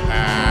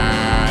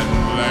and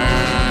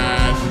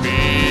let me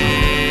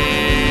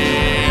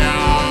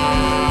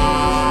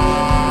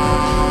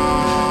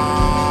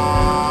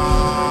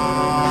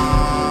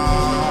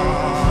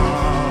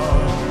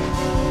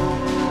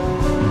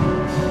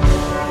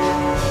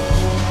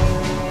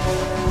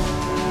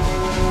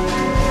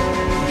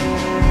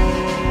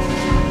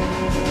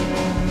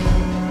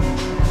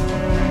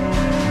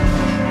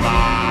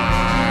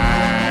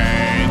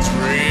My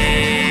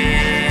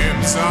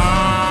dreams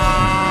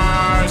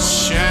are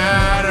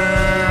shattered.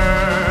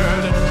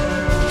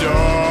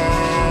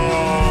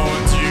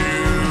 Don't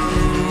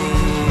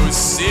you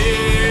see?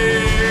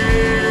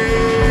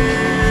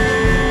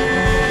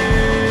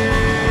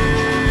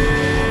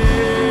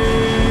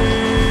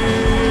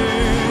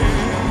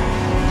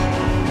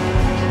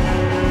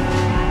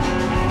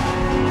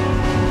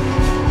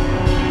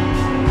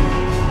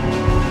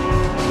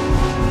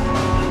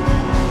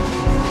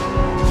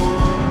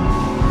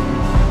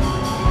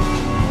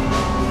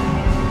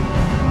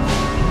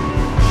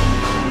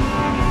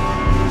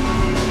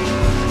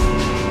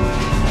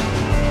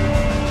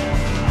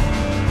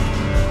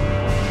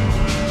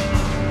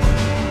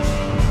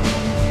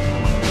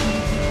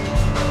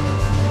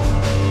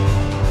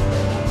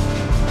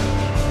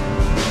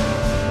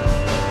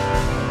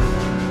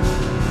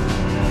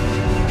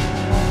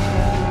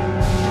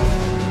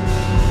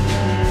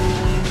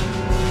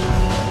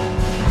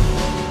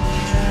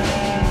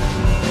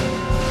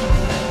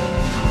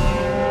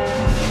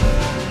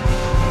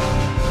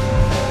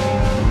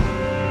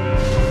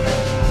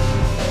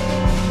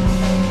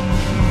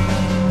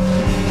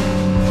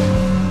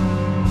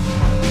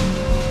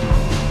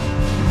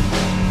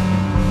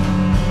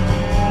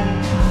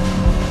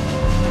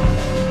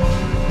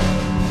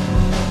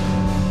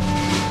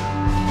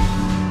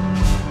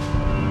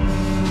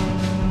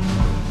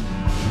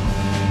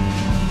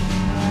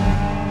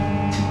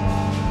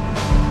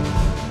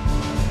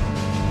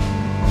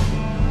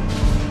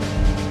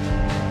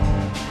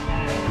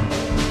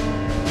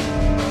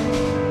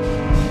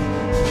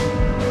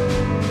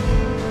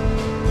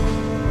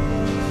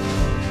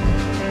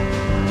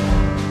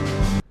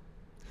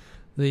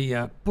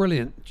 The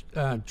brilliant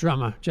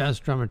jazz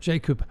drummer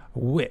Jacob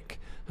Wick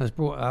has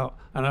brought out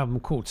an album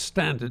called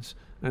Standards,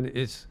 and it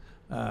is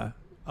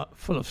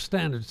full of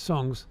standard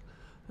songs.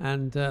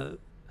 And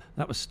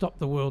That was Stop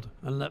the World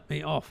and Let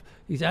Me Off.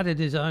 He's added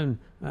his own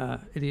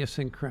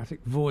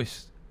idiosyncratic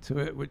voice to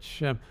it,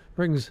 which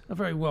brings a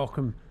very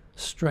welcome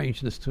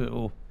strangeness to it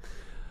all.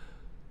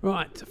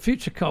 Right,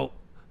 Future Cult,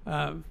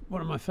 one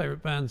of my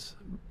favourite bands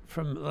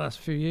from the last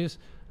few years.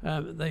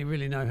 They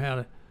really know how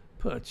to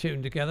put a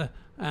tune together,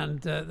 and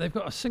they've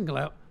got a single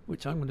out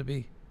which I'm going to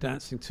be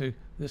dancing to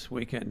this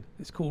weekend.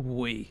 It's called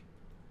We.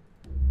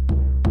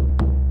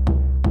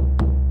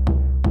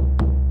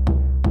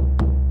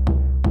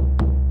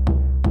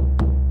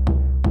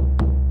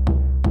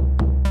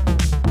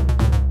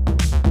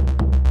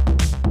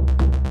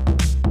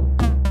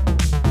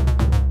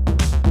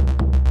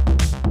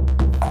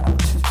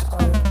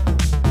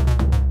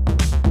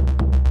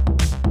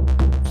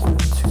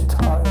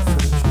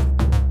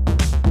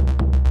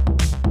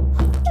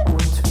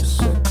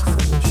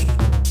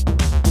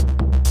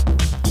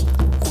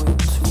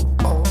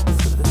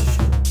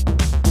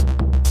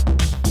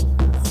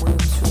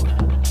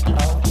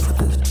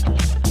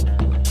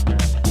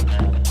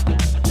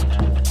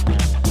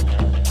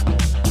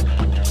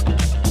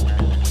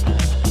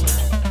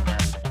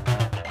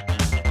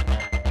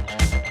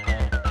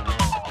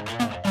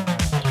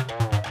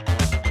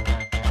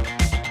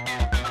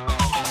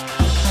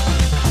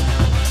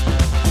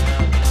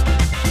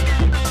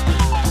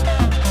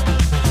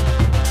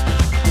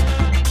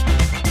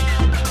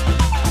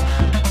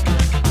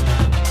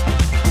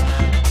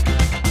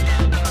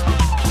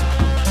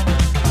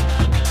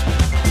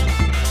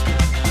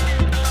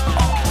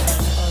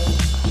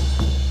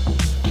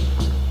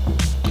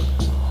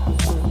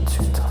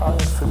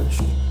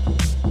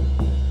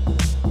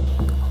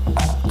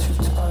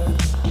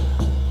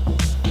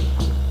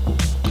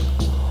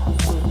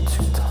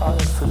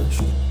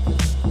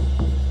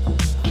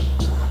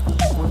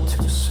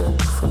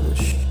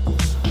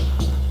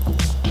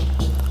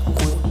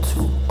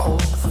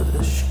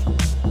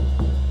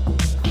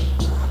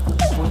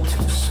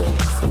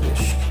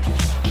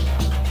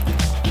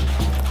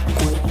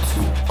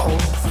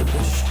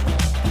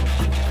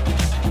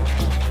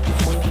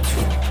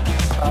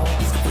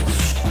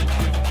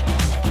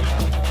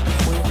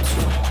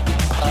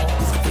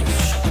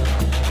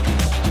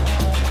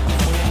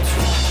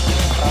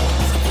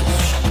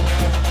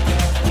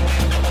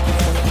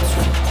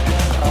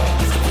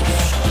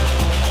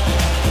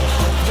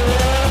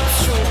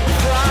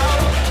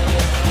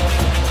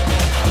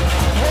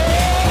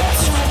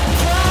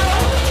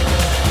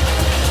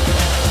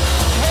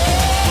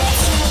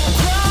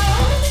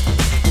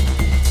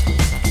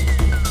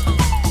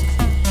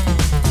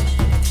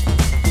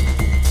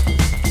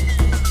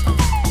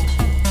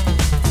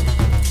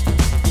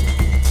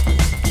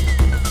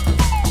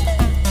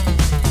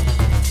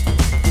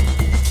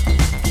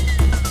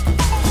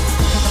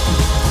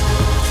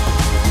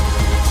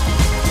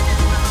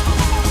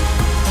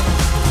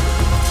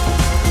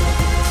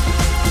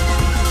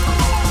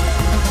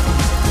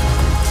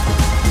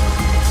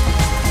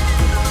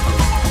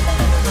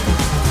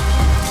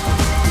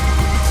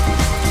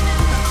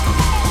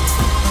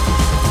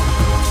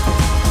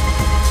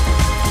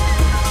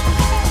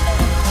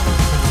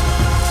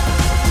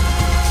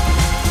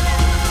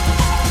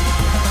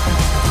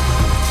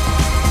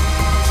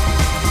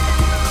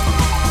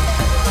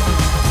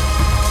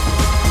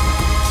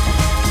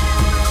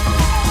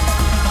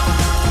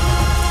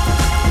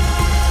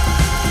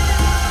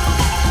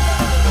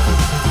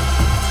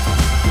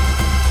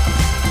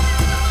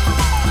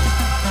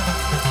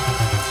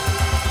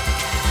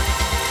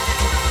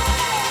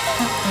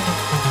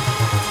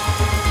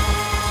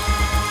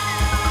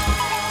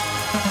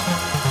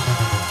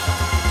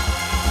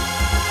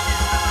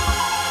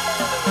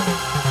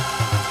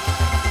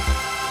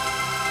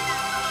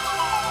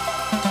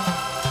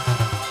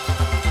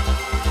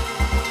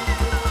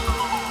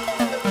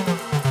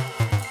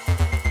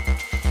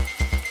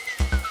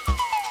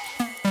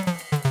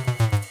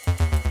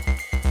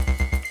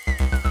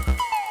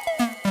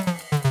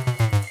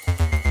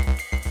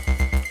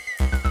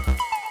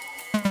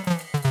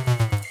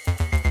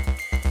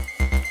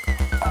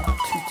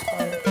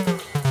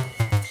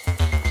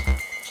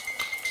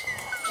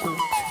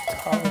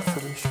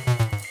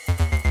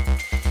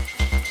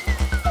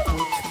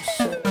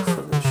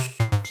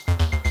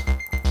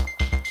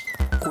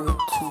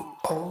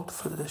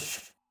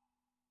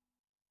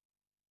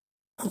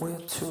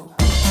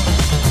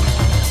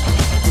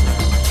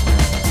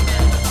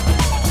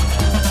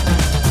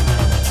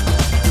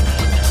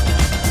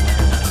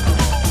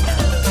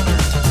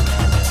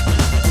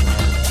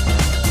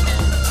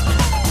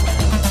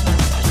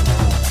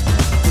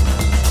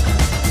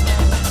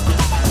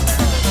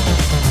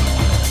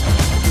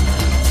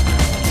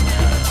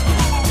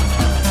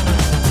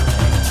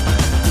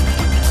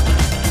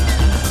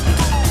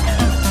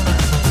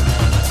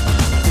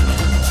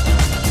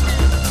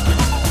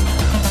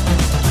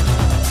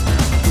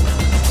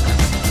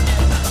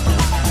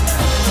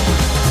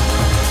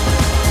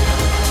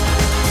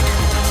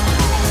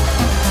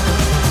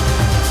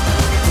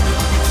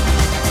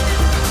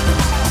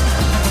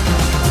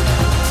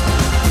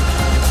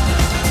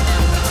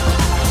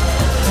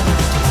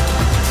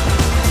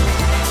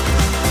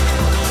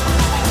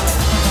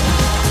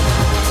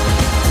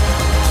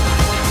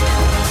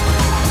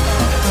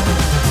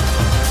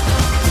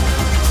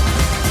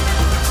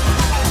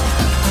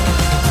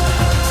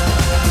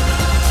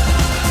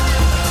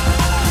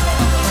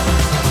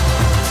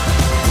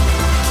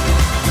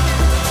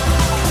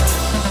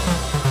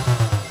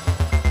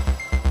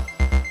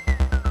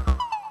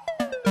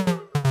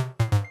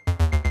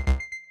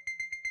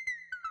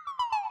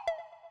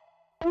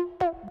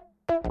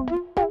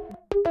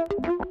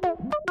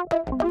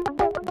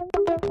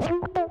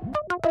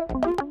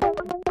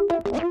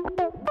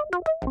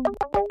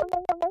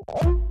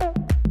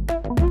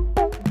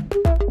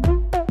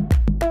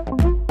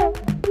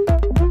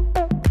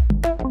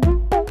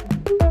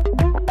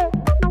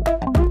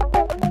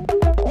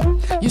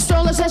 You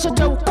stole us as a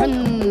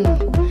token.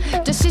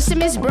 The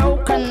system is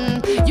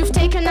broken. You've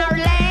taken our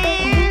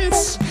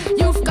lands.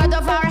 You've cut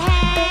off our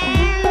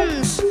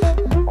hands.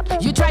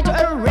 You try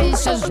to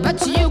erase us,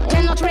 but you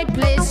cannot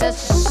replace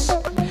us.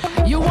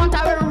 You want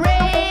our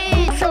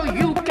rage, so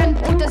you can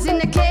put us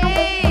in a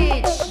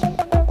cage.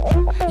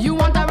 You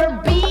want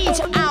our beat,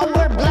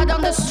 our blood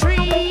on the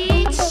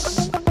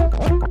streets.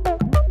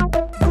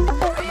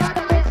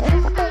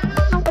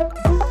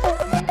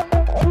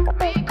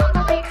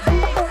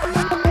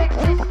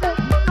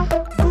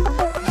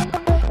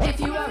 If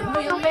you are a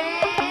real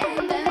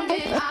man, then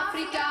give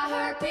Africa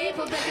her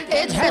people.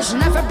 It has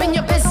never been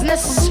your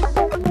business.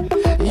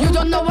 You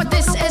don't know what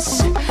this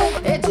is.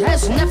 It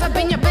has never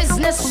been your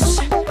business.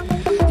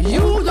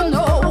 You don't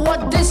know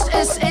what this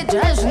is. It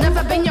has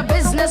never been your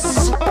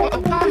business.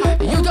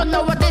 You don't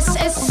know what this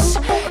is.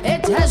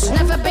 It has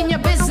never been your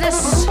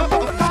business.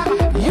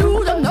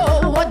 You don't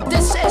know what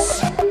this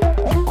is.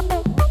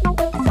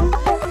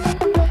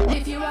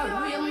 If you are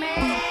a real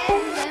man,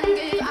 then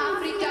give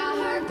Africa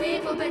her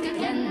people back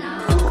again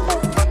now.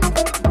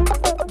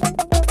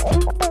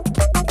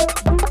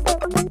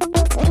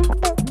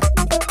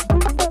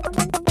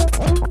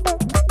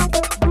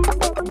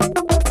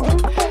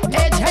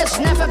 It has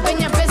never been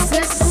your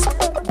business.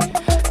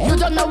 You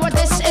don't know what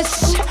this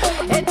is.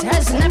 It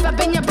has never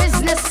been your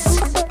business.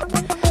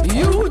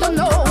 You don't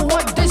know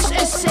what this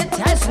is. It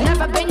has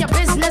never been your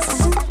business.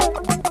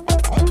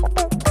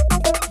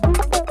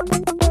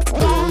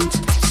 Don't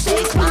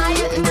stay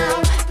quiet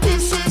now.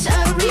 This is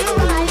a real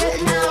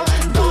riot now.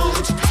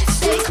 Don't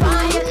stay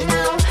quiet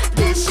now.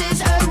 This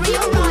is a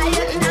real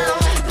riot now.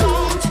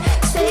 Don't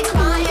stay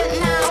quiet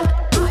now.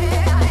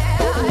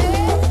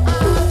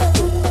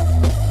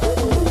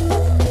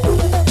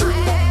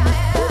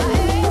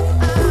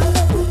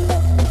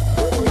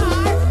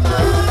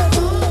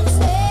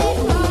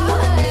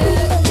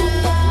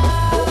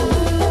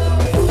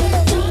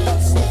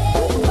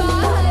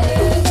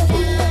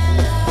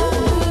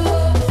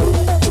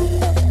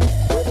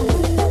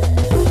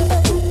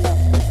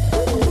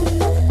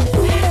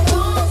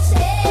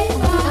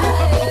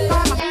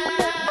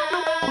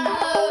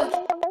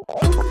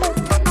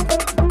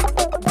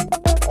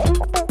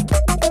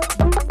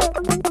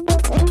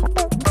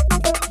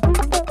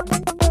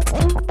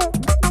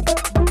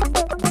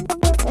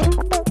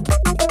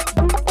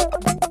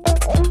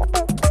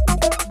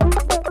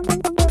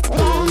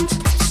 Don't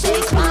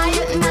stay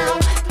quiet now.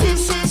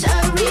 This is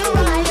a real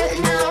riot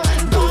now.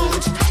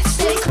 Don't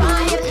stay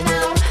quiet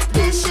now.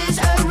 This is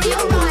a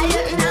real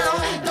riot now.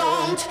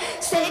 Don't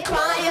stay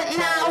quiet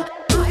now.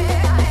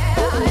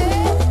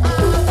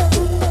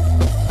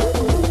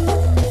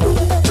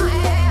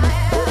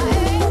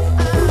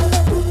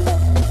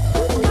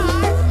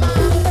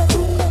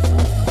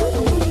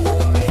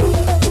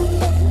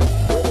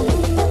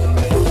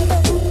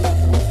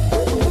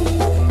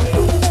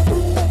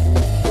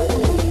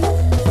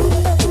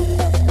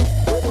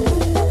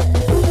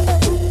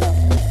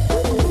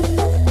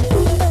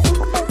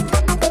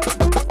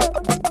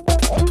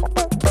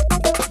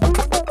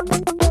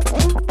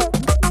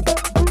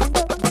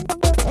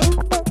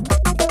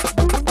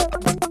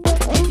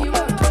 If you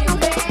are a real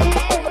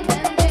man,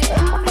 then give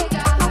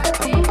Africa her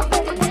people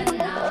back again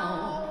now.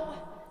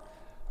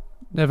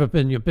 Never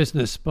Been Your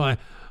Business by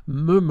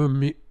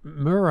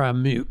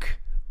Muramuk,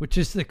 which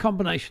is the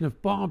combination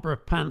of Barbara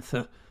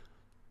Panther,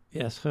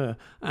 yes, her,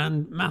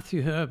 and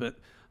Matthew Herbert.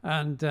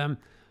 And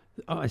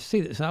I see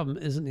this album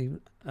isn't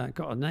even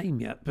got a name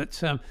yet, but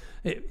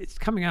it's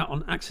coming out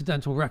on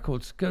Accidental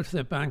Records. Go to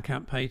their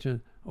Bandcamp page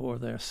or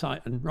their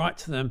site and write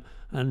to them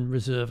and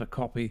reserve a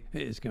copy.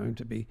 It is going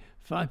to be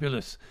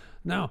fabulous.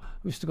 Now,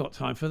 we've still got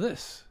time for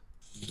this.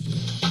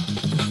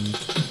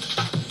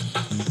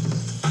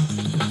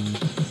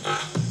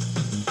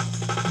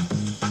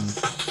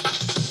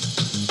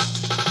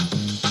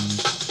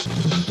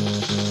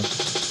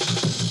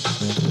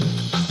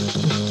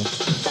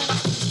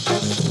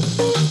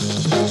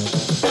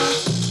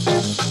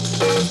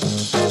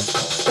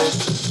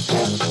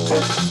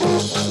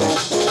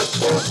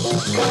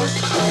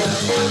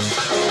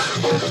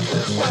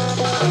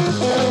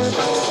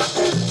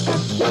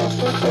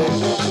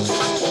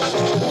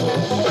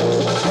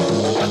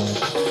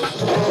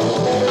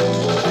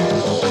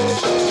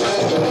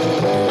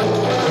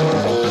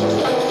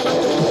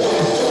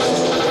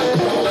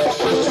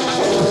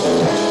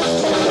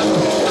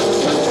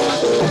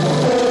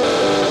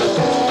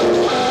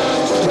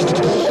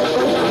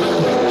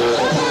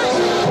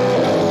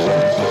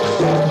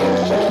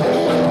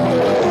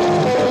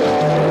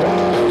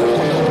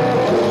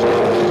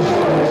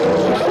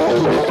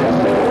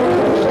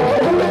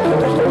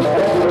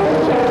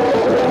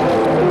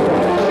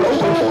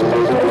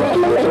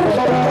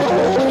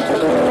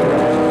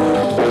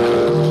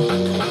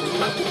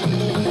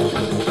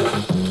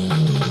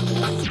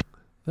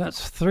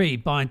 That's 3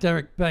 by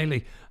Derek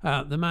Bailey,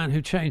 the man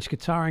who changed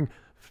guitaring,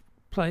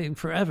 playing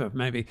forever,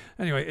 maybe.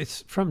 Anyway,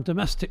 it's from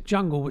Domestic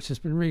Jungle, which has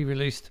been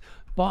re-released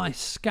by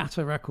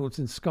Scatter Records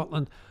in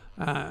Scotland.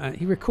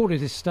 He recorded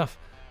his stuff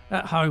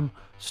at home,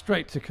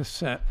 straight to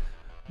cassette.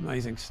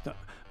 Amazing stuff.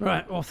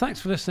 Right, well,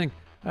 thanks for listening.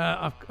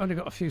 I've only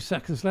got a few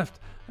seconds left,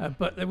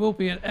 but there will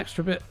be an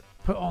extra bit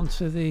put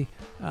onto the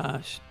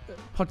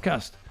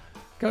podcast.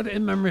 Go to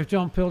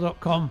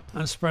inmemoryofjohnpeel.com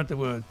and spread the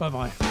word.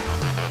 Bye-bye.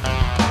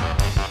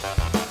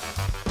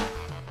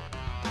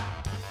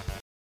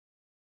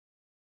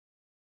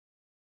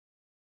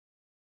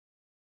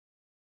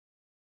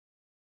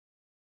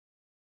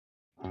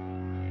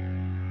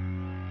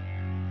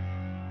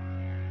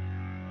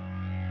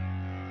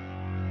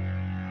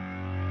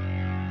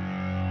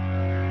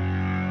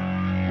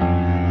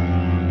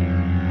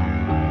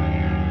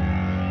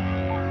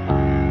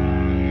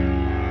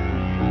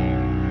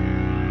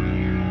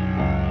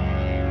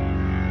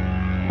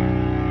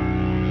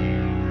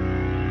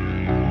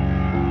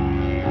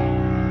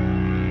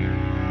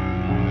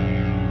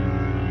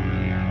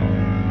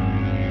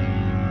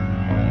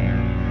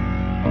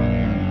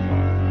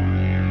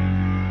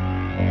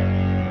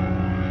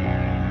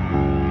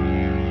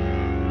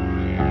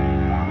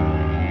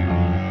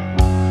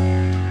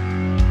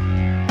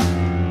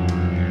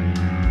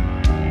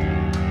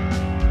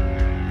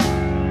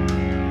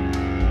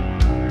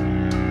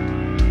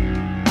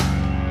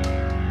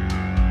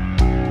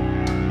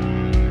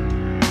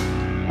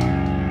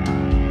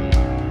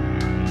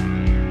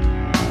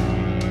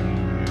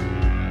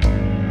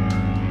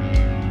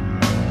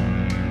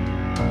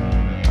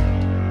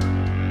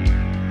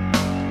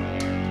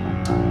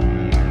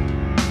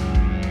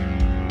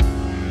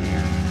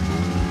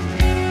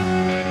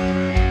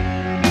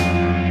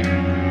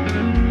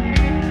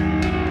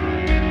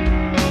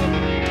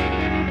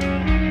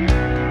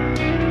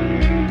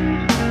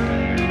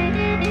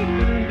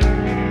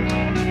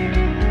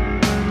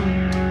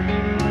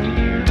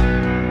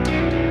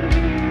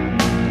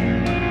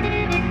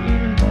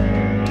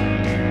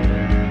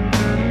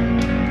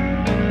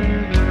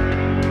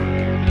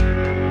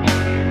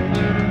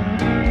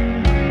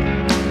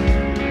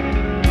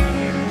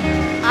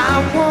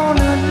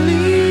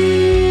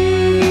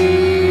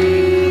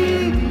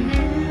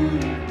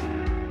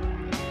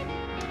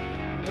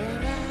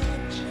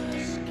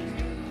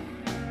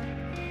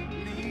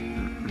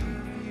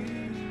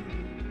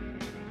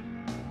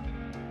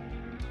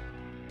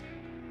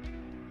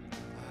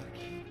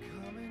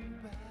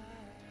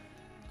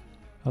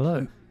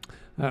 Hello.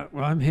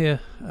 Well, I'm here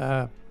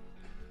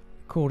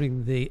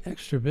recording the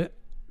extra bit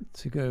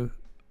to go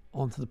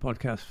onto the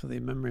podcast for the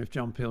Memory of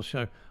John Peel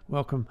show.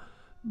 Welcome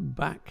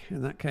back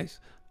in that case.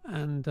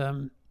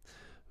 And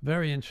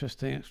very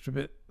interesting extra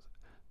bit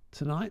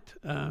tonight.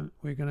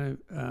 We're going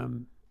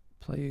to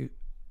play you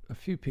a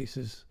few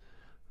pieces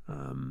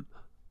and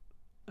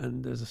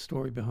there's a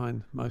story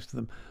behind most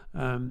of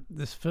them.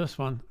 This first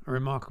one, a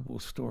remarkable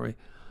story.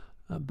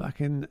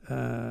 Back in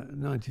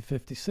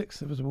 1956,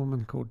 there was a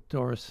woman called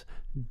Doris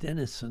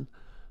Dennison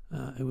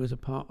who was a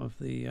part of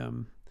the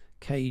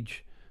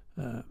Cage,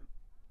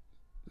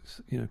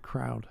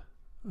 crowd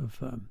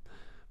of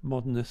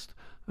modernist,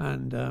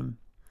 and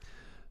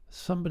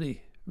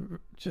somebody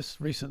just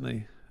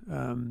recently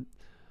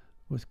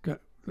was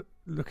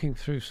looking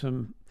through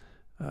some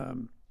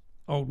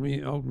old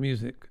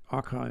music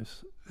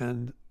archives,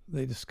 and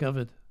they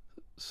discovered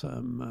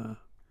some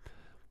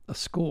a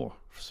score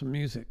for some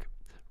music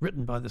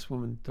written by this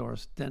woman,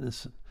 Doris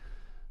Dennison,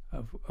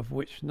 of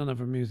which none of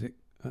her music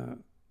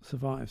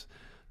survives.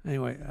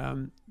 Anyway,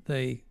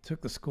 they took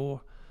the score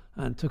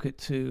and took it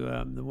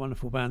to the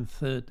wonderful band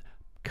Third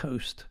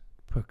Coast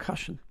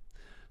Percussion,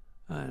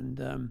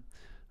 and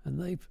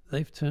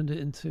they've turned it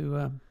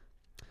into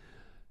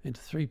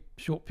three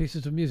short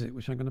pieces of music,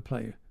 which I'm going to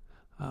play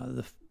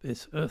you.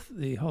 It's Earth.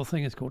 The whole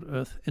thing is called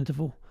Earth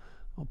Interval.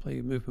 I'll play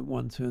you movement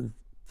 1, 2, and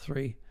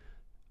 3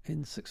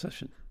 in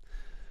succession.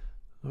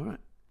 All right.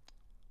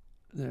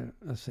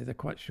 Let's say they're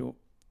quite short.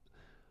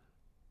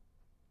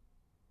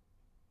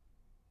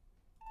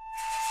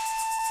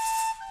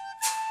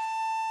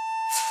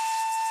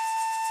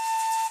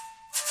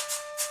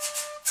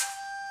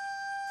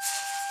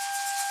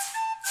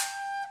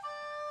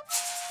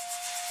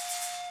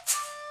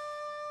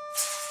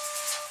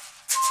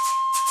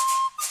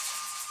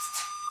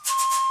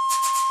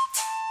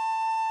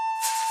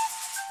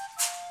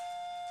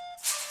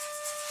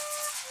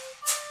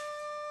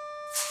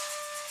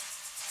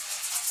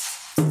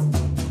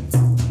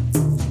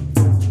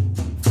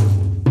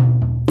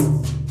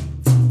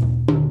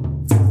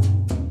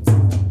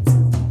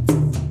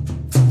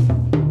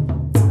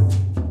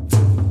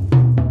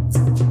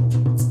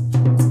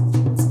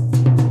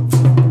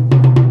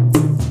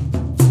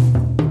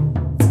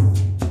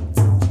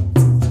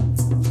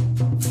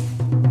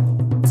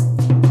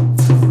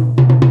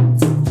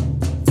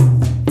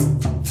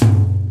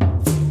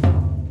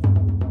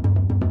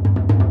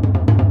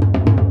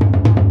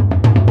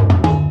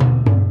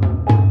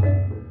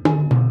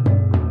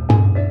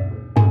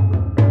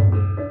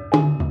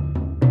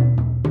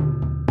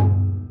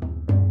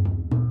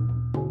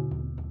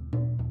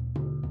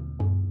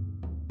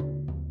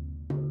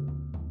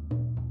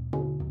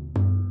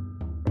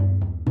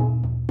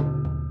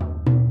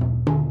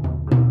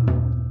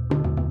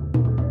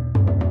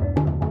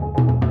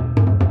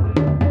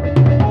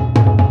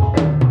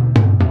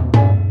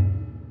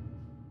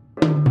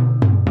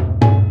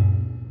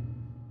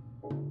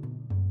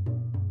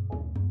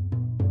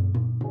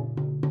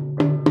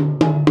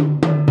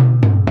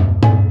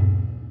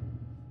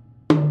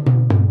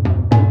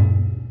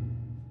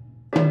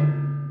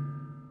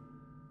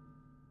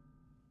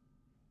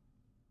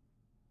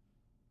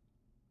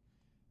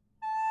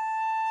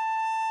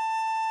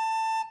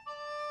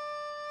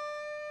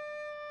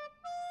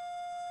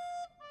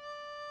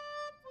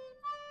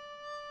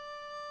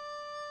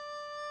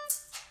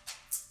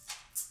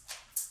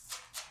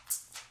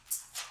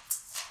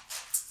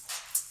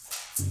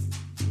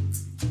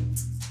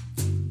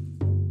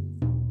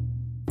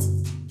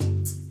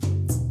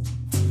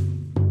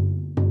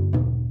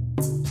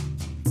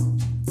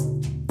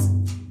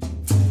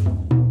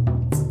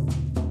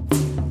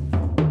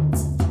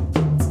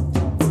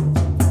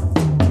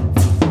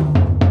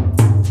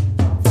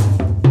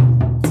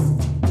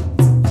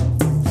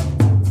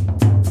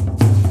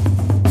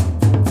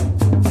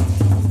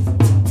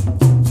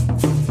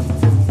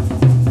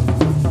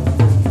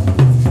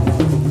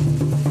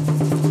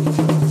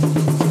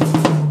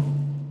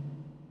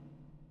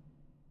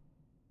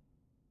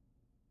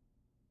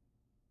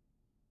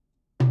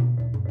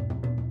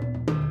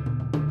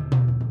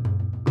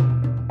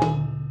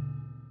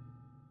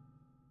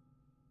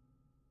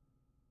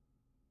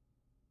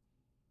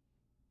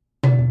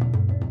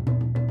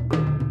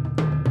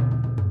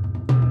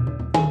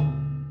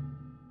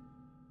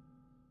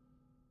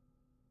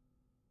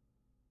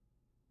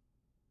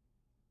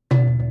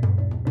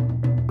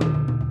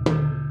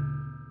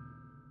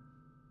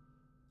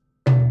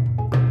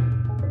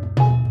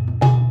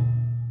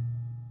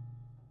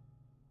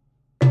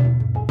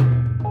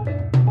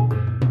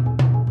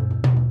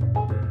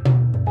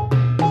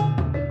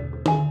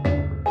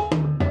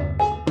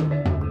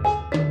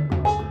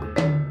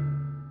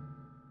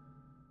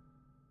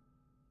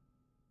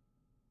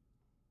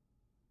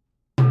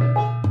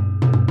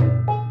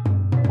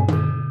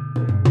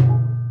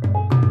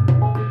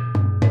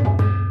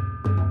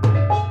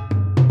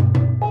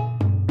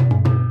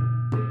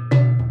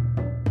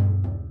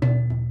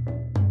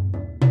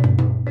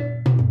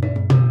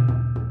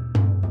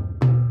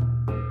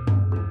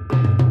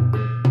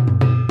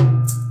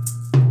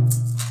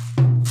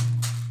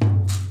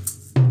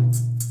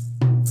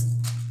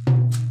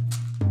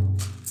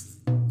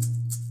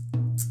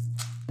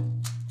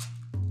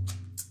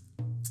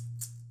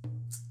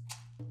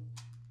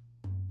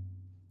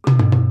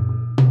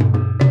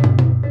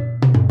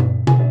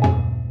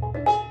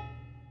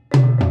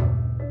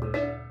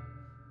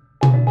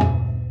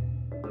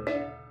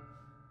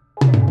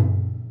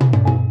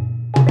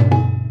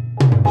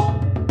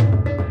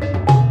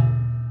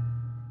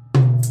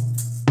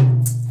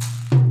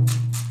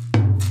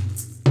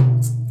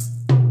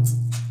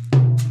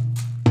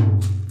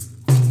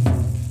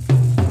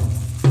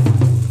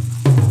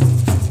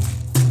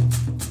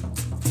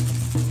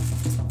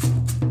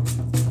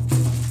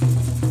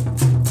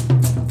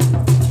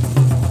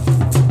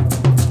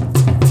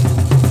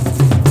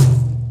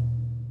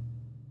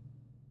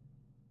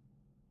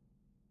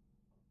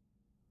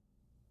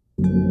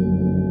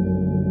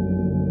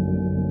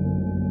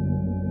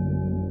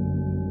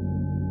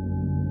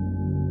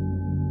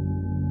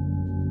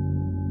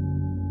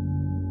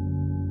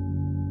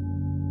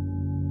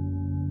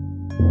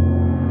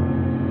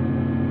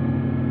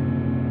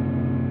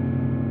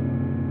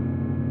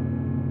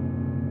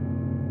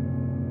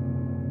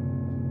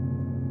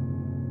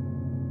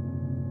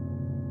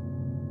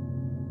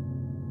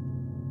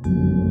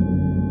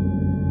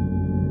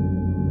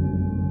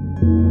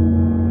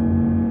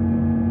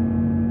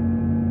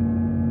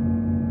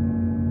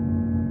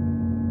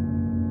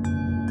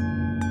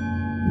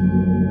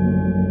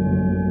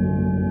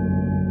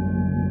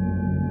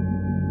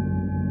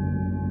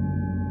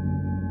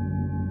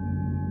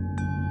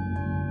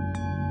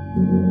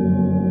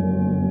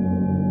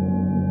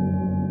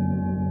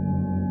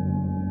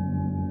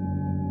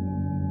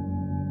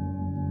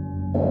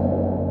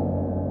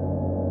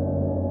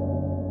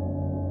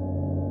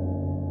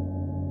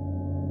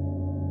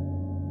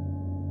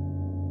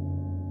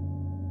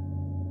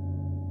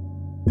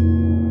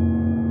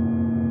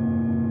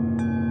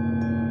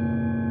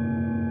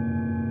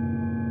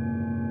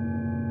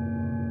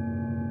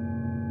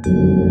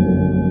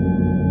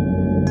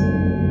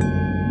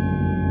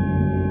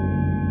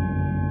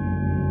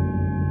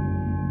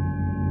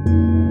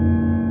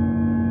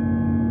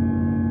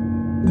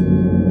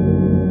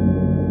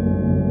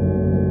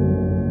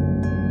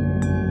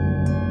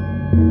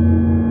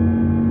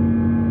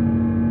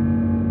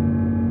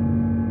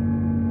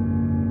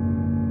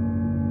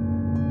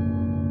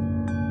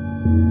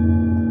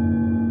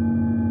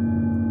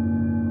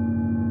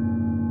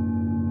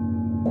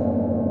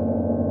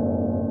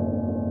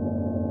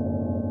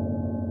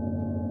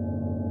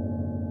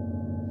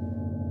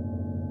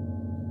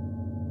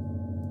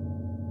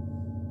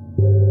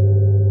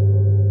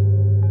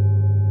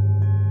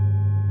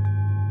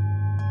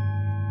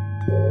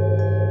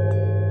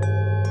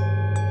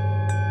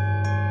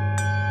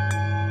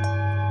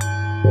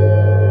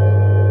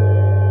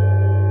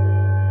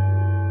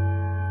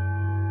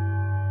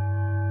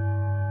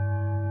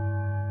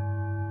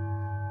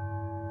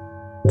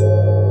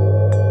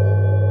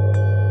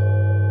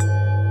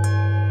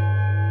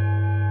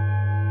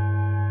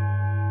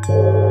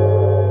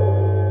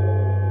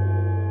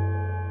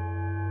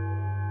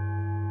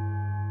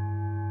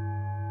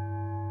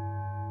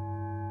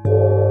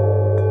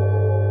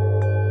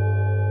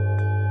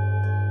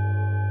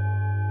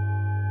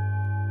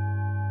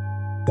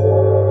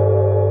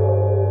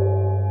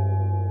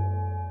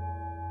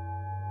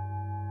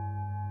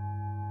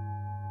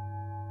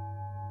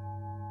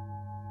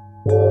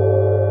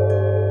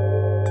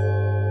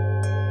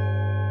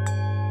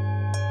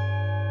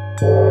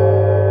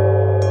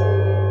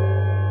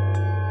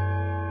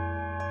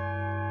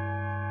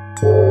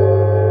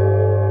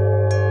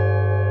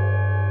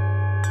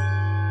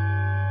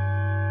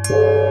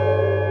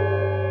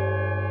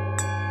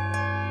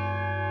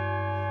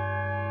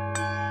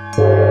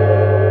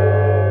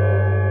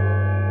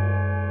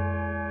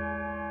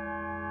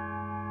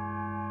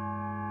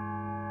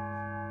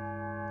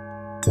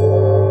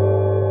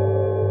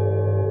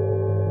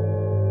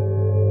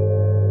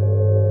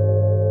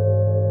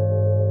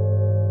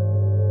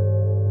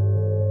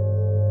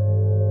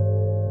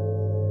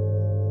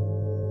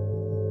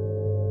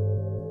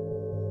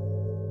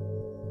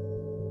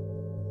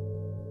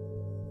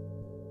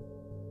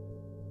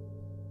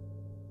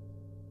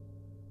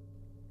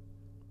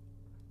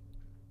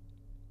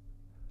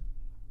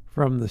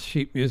 From the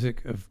sheet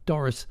music of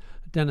Doris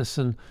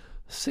Dennison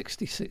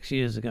 66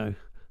 years ago.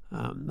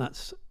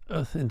 That's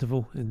Earth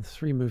Interval in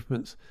 3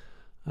 movements,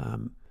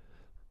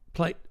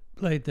 played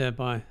there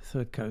by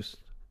Third Coast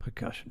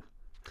Percussion.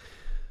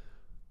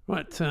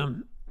 Right,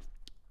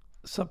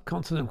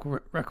 Subcontinental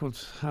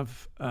Records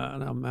have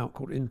an album out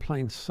called In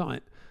Plain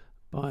Sight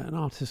by an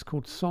artist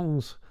called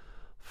Songs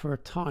for a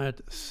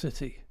Tired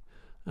City,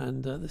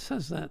 and this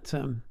has that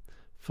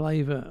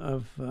flavour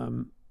of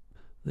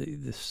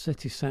the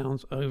city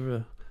sounds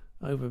over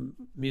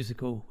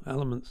musical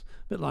elements,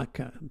 a bit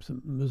like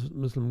some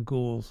Muslim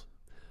ghouls.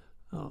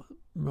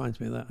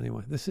 Reminds me of that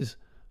anyway. This is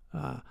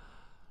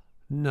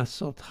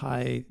Nasot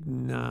Hai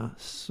Na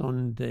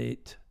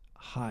Sondate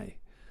Hai,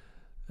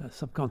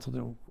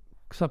 Subcontinental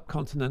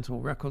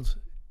Records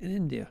in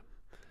India.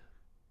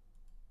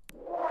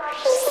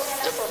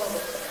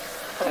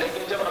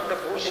 लेकिन जब आपने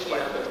पूछ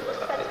किया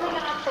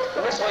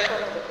मैं सोया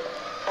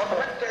और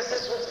मैं कैसे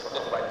सोच सकता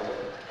हूँ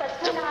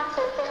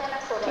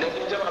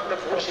लेकिन जब आपने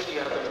पूछ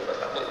किया तो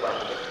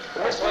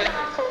मैं सोया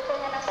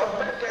और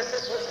मैं कैसे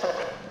सोच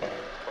सकता हूँ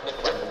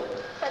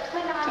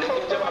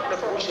लेकिन जब आपने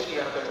पूछ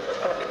किया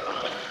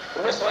तो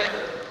मैं सोया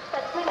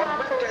और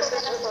मैं कैसे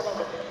सोच सकता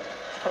हूँ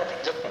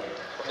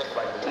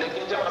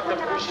लेकिन जब आपने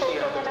पूछ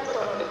किया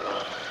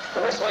तो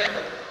मैं सोया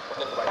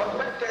और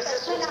मैं कैसे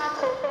सोच सकता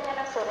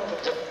हूँ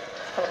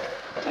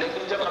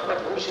लेकिन जब आपने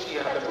पूछ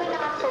किया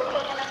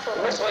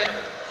मैं सोया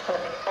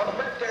और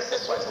मैं कैसे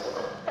सो सकता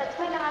हूँ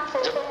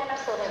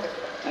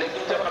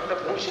लेकिन जब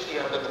आपने पूछ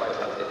किया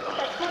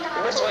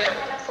मैं सोया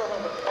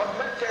और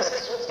मैं कैसे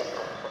सो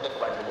सकता हूँ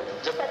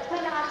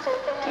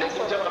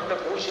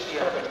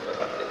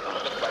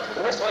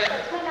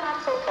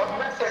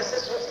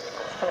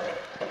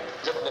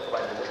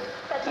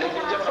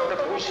लेकिन जब आपने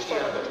पूछ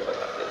किया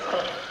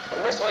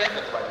मैं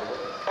सोया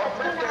और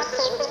मैं कैसे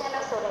सो सकता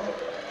हूँ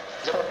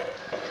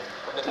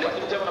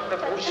लेकिन जब आपने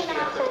पूछ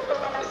किया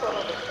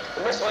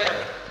मैं सोया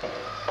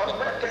और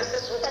मैं कैसे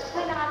सो सकता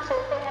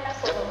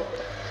हूँ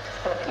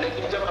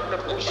लेकिन जब आपने पूछ किया मैं सोया और मैं कैसे सोच लेकिन जब आपने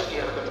पूछ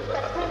किया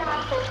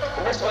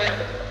मैं सोया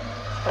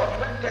और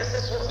मैं कैसे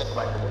सोच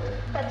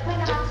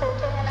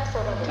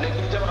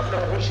लेकिन जब आपने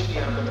पूछ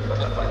किया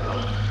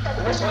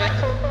मैं सोया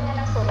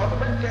और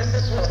मैं कैसे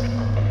सोच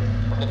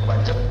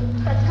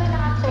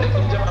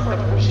लेकिन जब आपने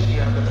पूछ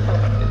किया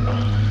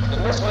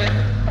मैं सोया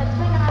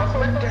और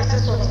मैं कैसे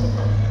सोच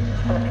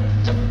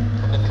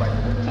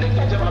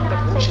लेकिन जब आपने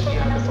पूछ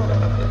किया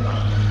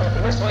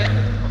मैं सोया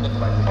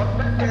और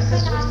मैं कैसे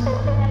सोच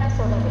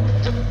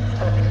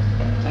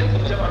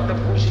लेकिन जब आपने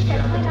पूछ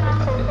किया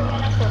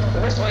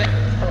मैं सोया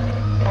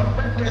और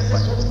मैं कैसे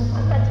सोच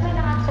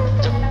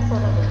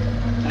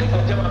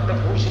लेकिन जब आपने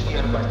पूछ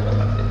किया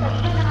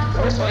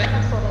मैं सोया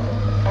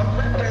और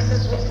मैं कैसे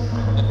सोच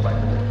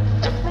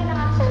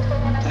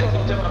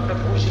लेकिन जब आपने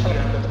पूछ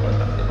किया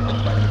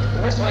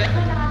मैं सोया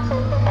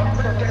और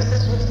मैं कैसे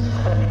सोच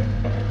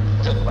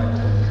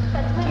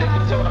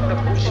लेकिन जब आपने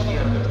पूछ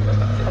लेकिन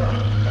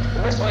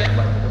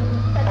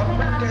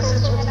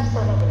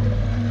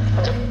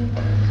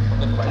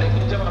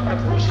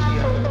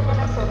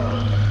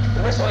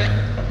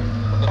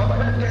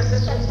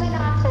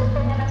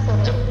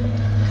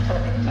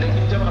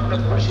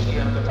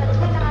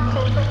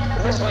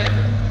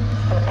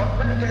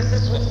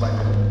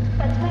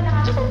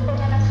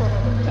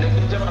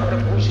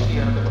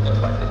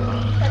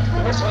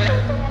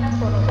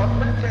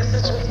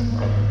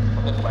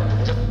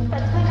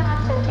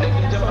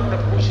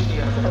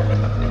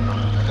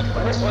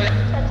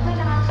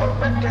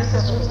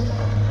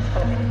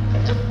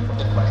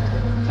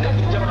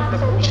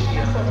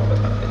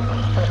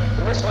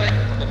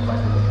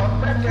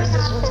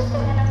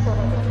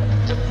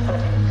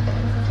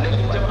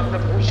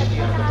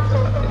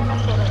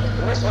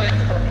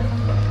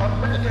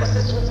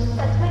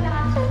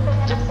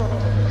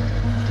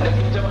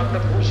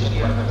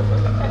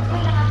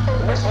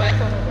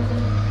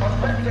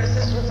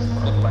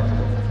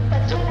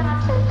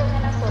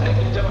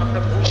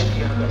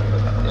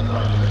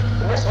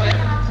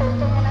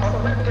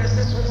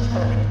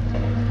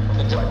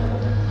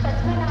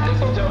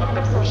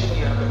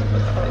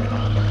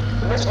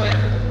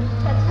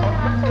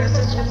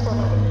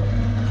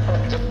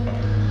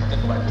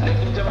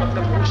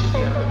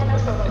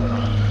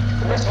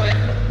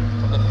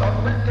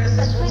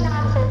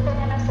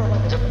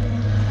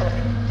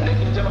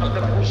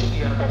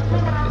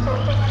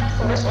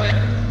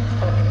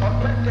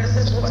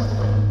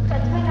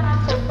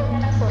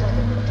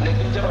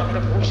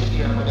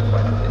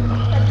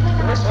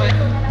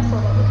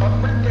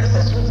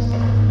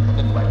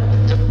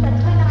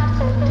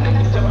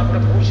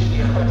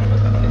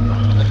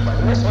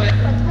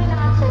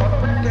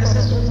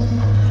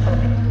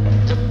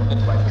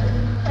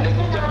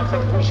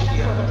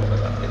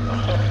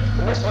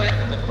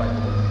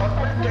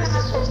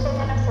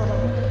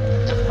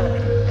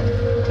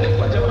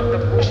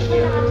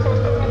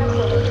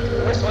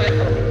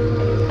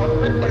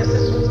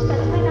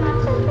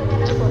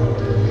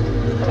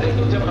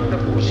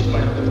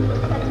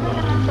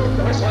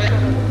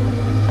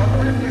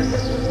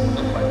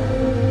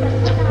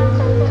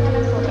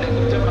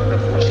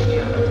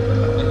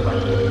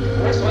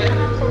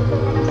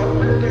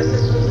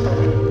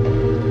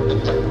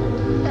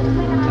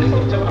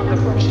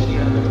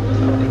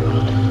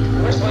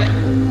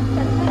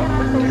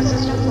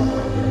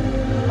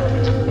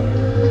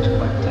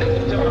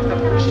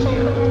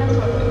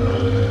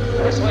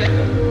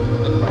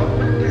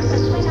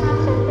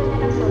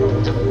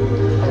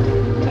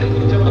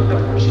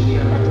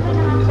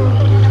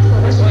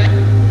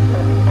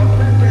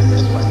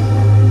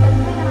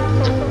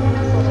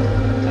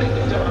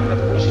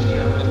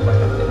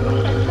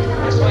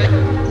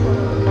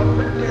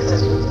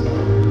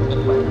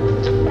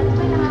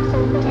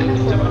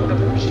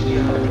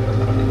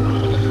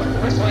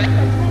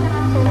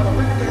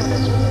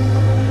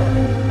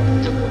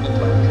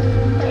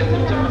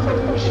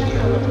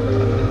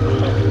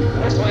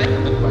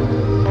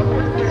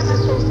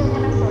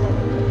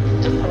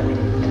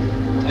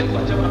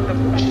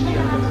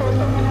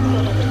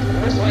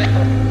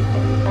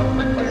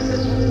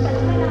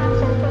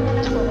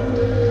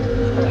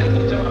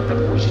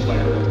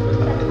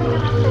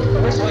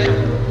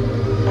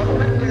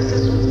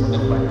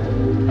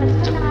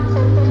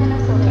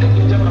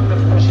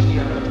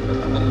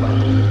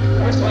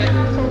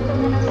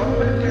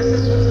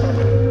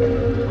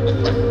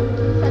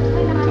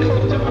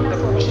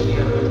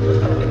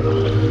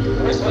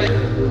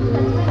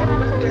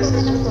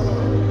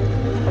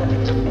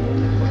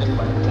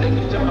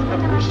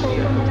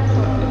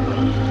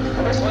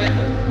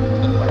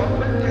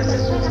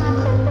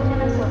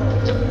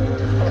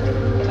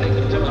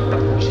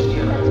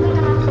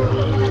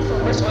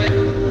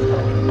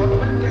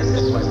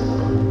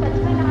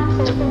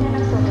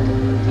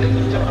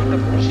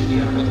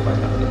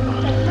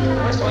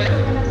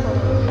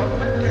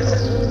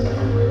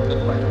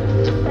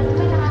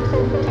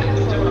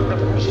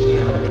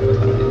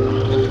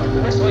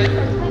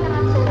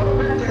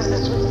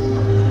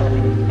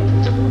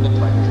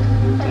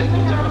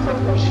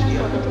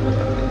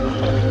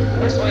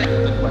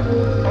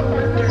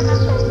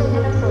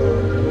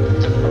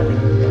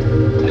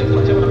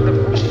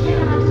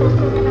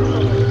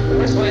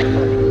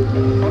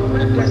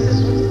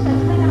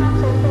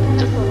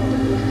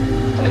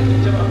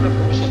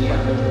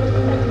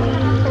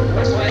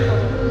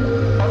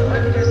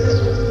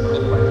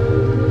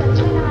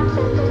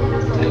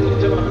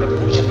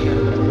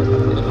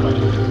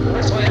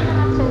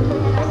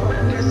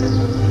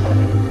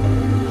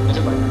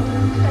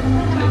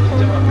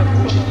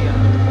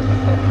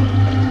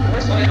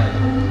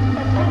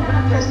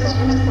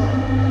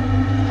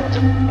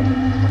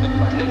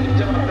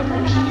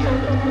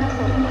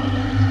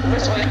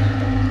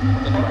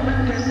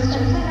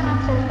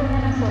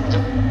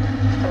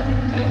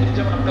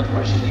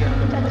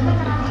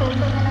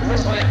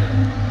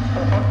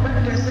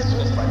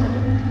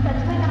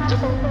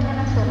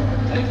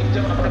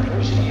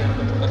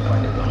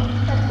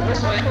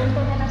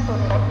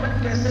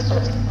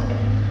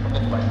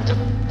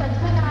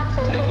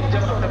लेकिन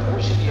जब आपने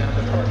होश लिया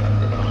तो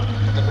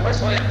मैं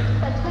सोया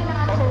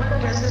और मैं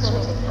कैसे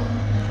सो सकता हूँ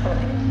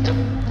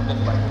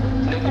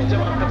लेकिन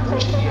जब आपने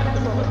होश लिया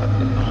तो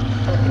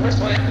मैं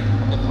सोया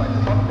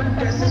और मैं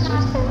कैसे सो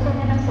सकता हूँ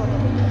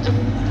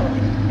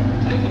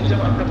लेकिन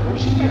जब आपने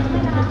होश लिया तो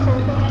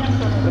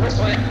मैं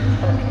सोया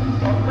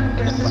और मैं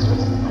कैसे सो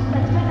सकता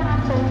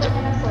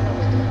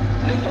हूँ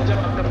लेकिन जब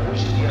आपने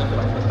होश लिया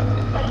तो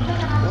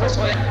मैं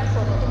सोया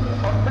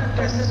और मैं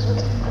कैसे सो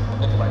सकता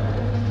हूँ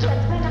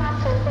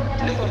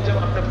लेकिन जब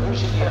आपने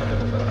होश लिया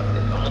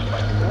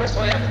तो मैं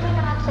सोया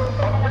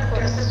और मैं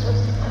कैसे सो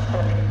सकता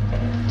हूँ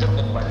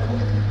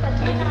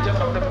लेकिन जब आपने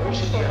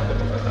होश लिया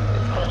तो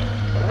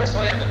मैं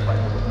सोया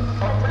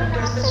और मैं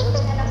कैसे सो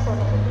सकता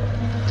हूँ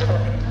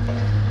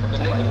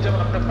लेकिन जब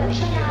आपने होश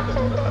लिया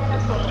तो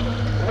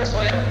मैं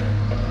सोया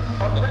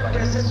और मैं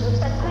कैसे सो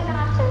सकता हूँ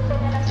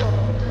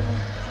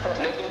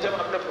लेकिन जब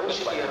आपने होश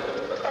लिया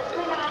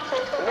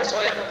तो मैं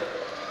सोया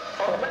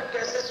और मैं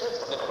कैसे सो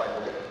सकता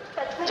हूँ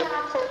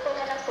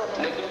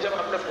लेकिन जब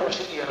आपने होश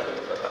लिया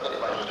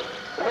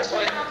तो मैं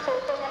सोया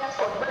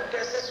और मैं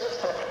कैसे सो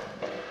सकता हूँ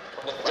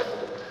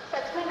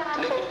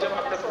लेकिन जब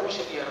आपने होश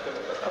लिया तो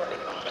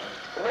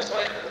मैं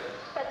सोया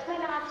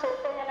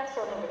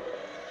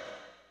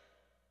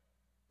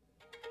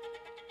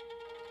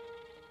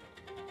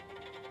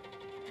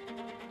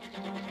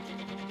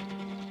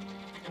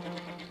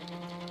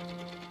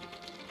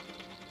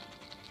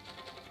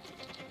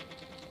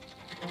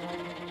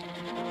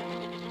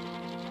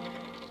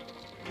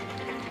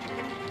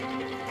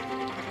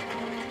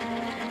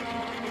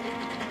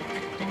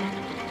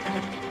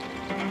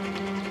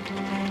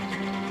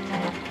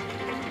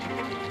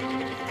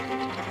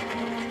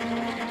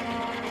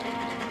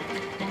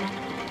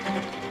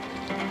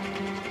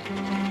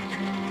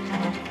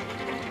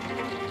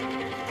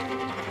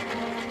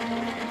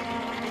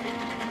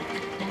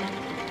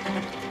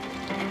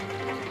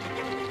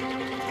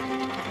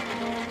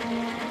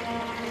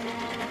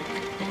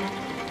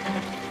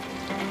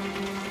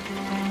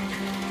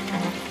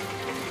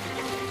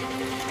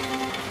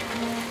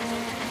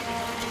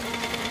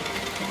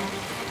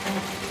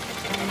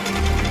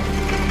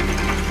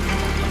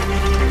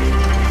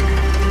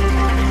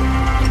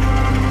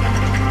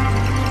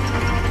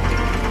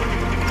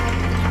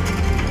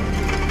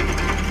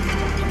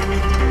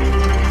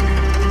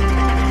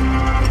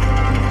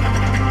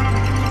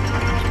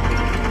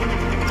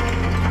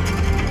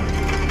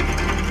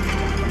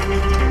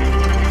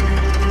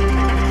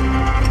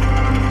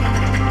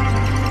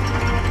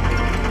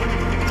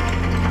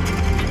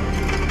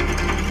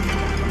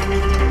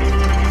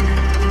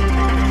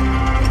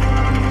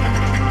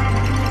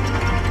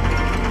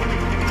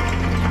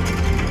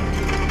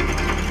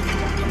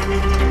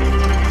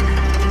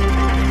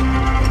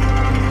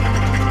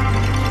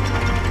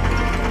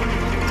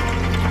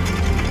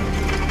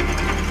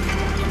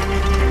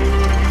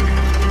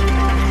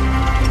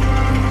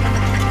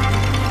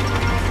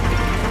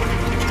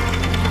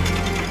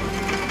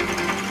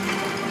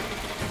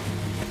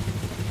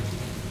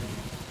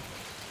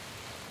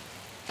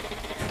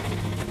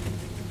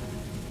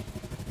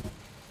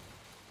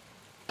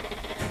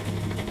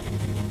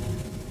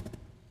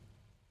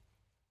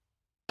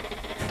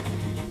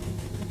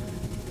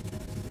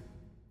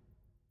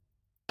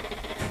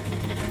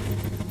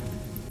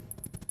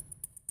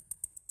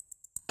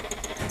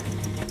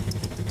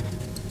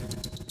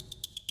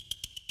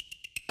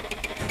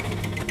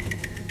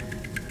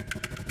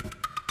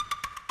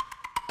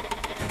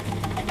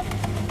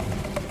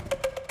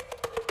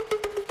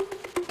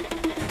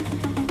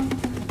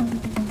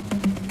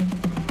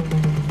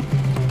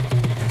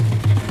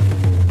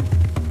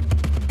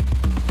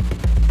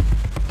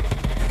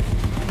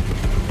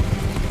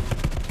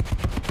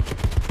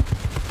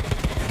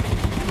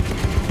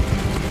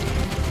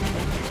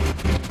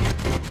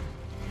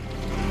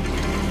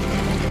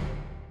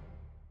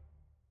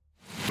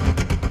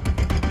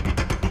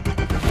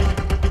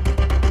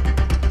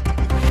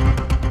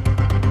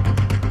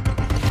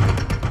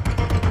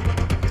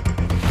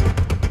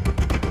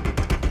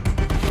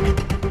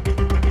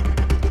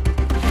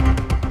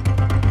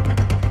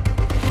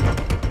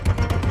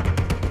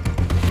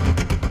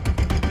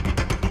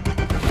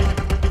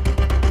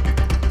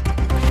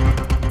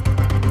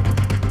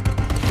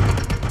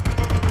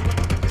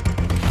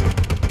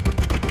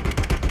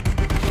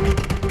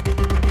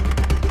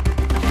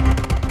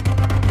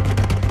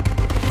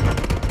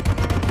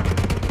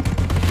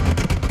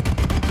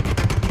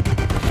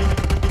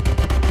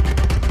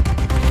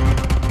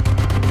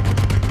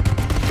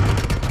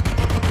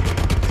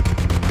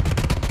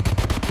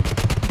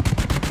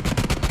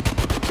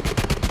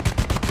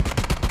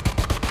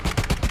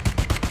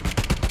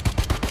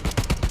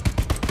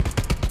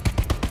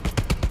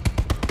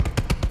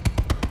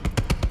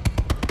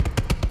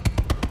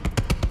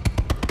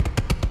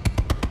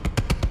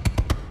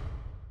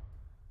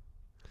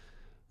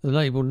The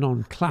label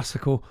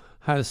Non-Classical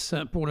has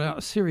brought out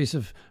a series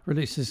of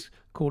releases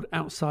called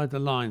Outside the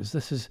Lines.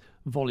 This is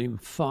Volume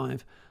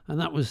 5, and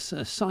that was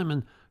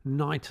Simon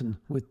Knighton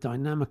with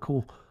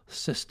Dynamical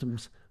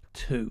Systems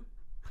 2.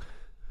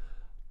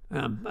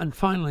 And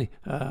finally,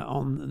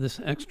 on this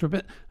extra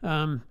bit,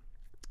 I'm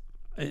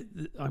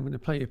going to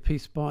play you a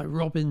piece by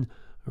Robin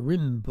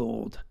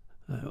Rimbaud,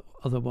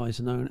 otherwise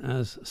known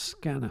as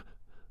Scanner.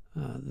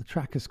 The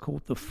track is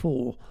called The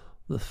Fall,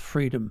 The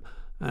Freedom,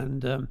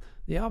 and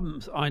the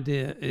album's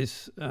idea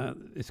is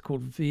it's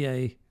called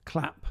VA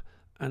Clap,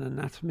 An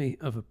Anatomy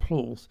of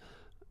Applause,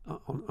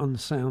 on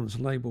Unsound's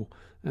label,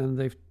 and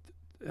they've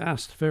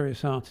asked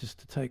various artists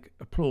to take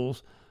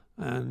applause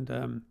and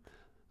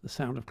the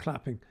sound of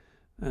clapping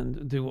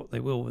and do what they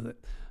will with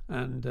it.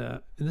 And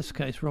in this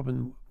case,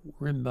 Robin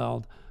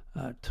Rimbaud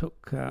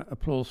took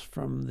applause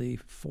from the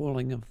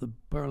falling of the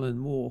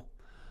Berlin Wall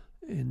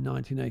in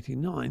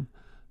 1989,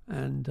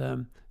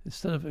 and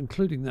instead of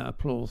including that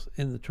applause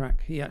in the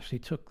track, he actually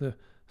took the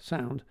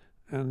sound,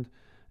 and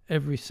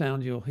every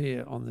sound you'll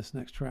hear on this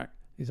next track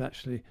is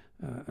actually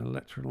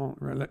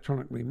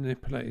electronically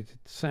manipulated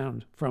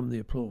sound from the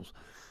applause.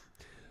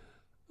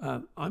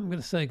 I'm going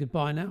to say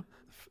goodbye now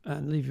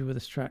and leave you with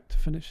this track to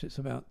finish. It's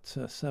about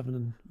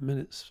 7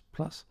 minutes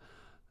plus.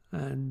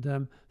 And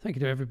thank you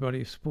to everybody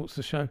who supports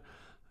the show.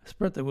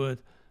 Spread the word,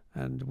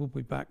 and we'll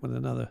be back with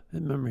another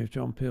In Memory of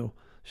John Peel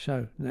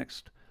show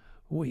next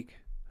week.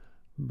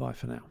 Bye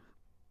for now.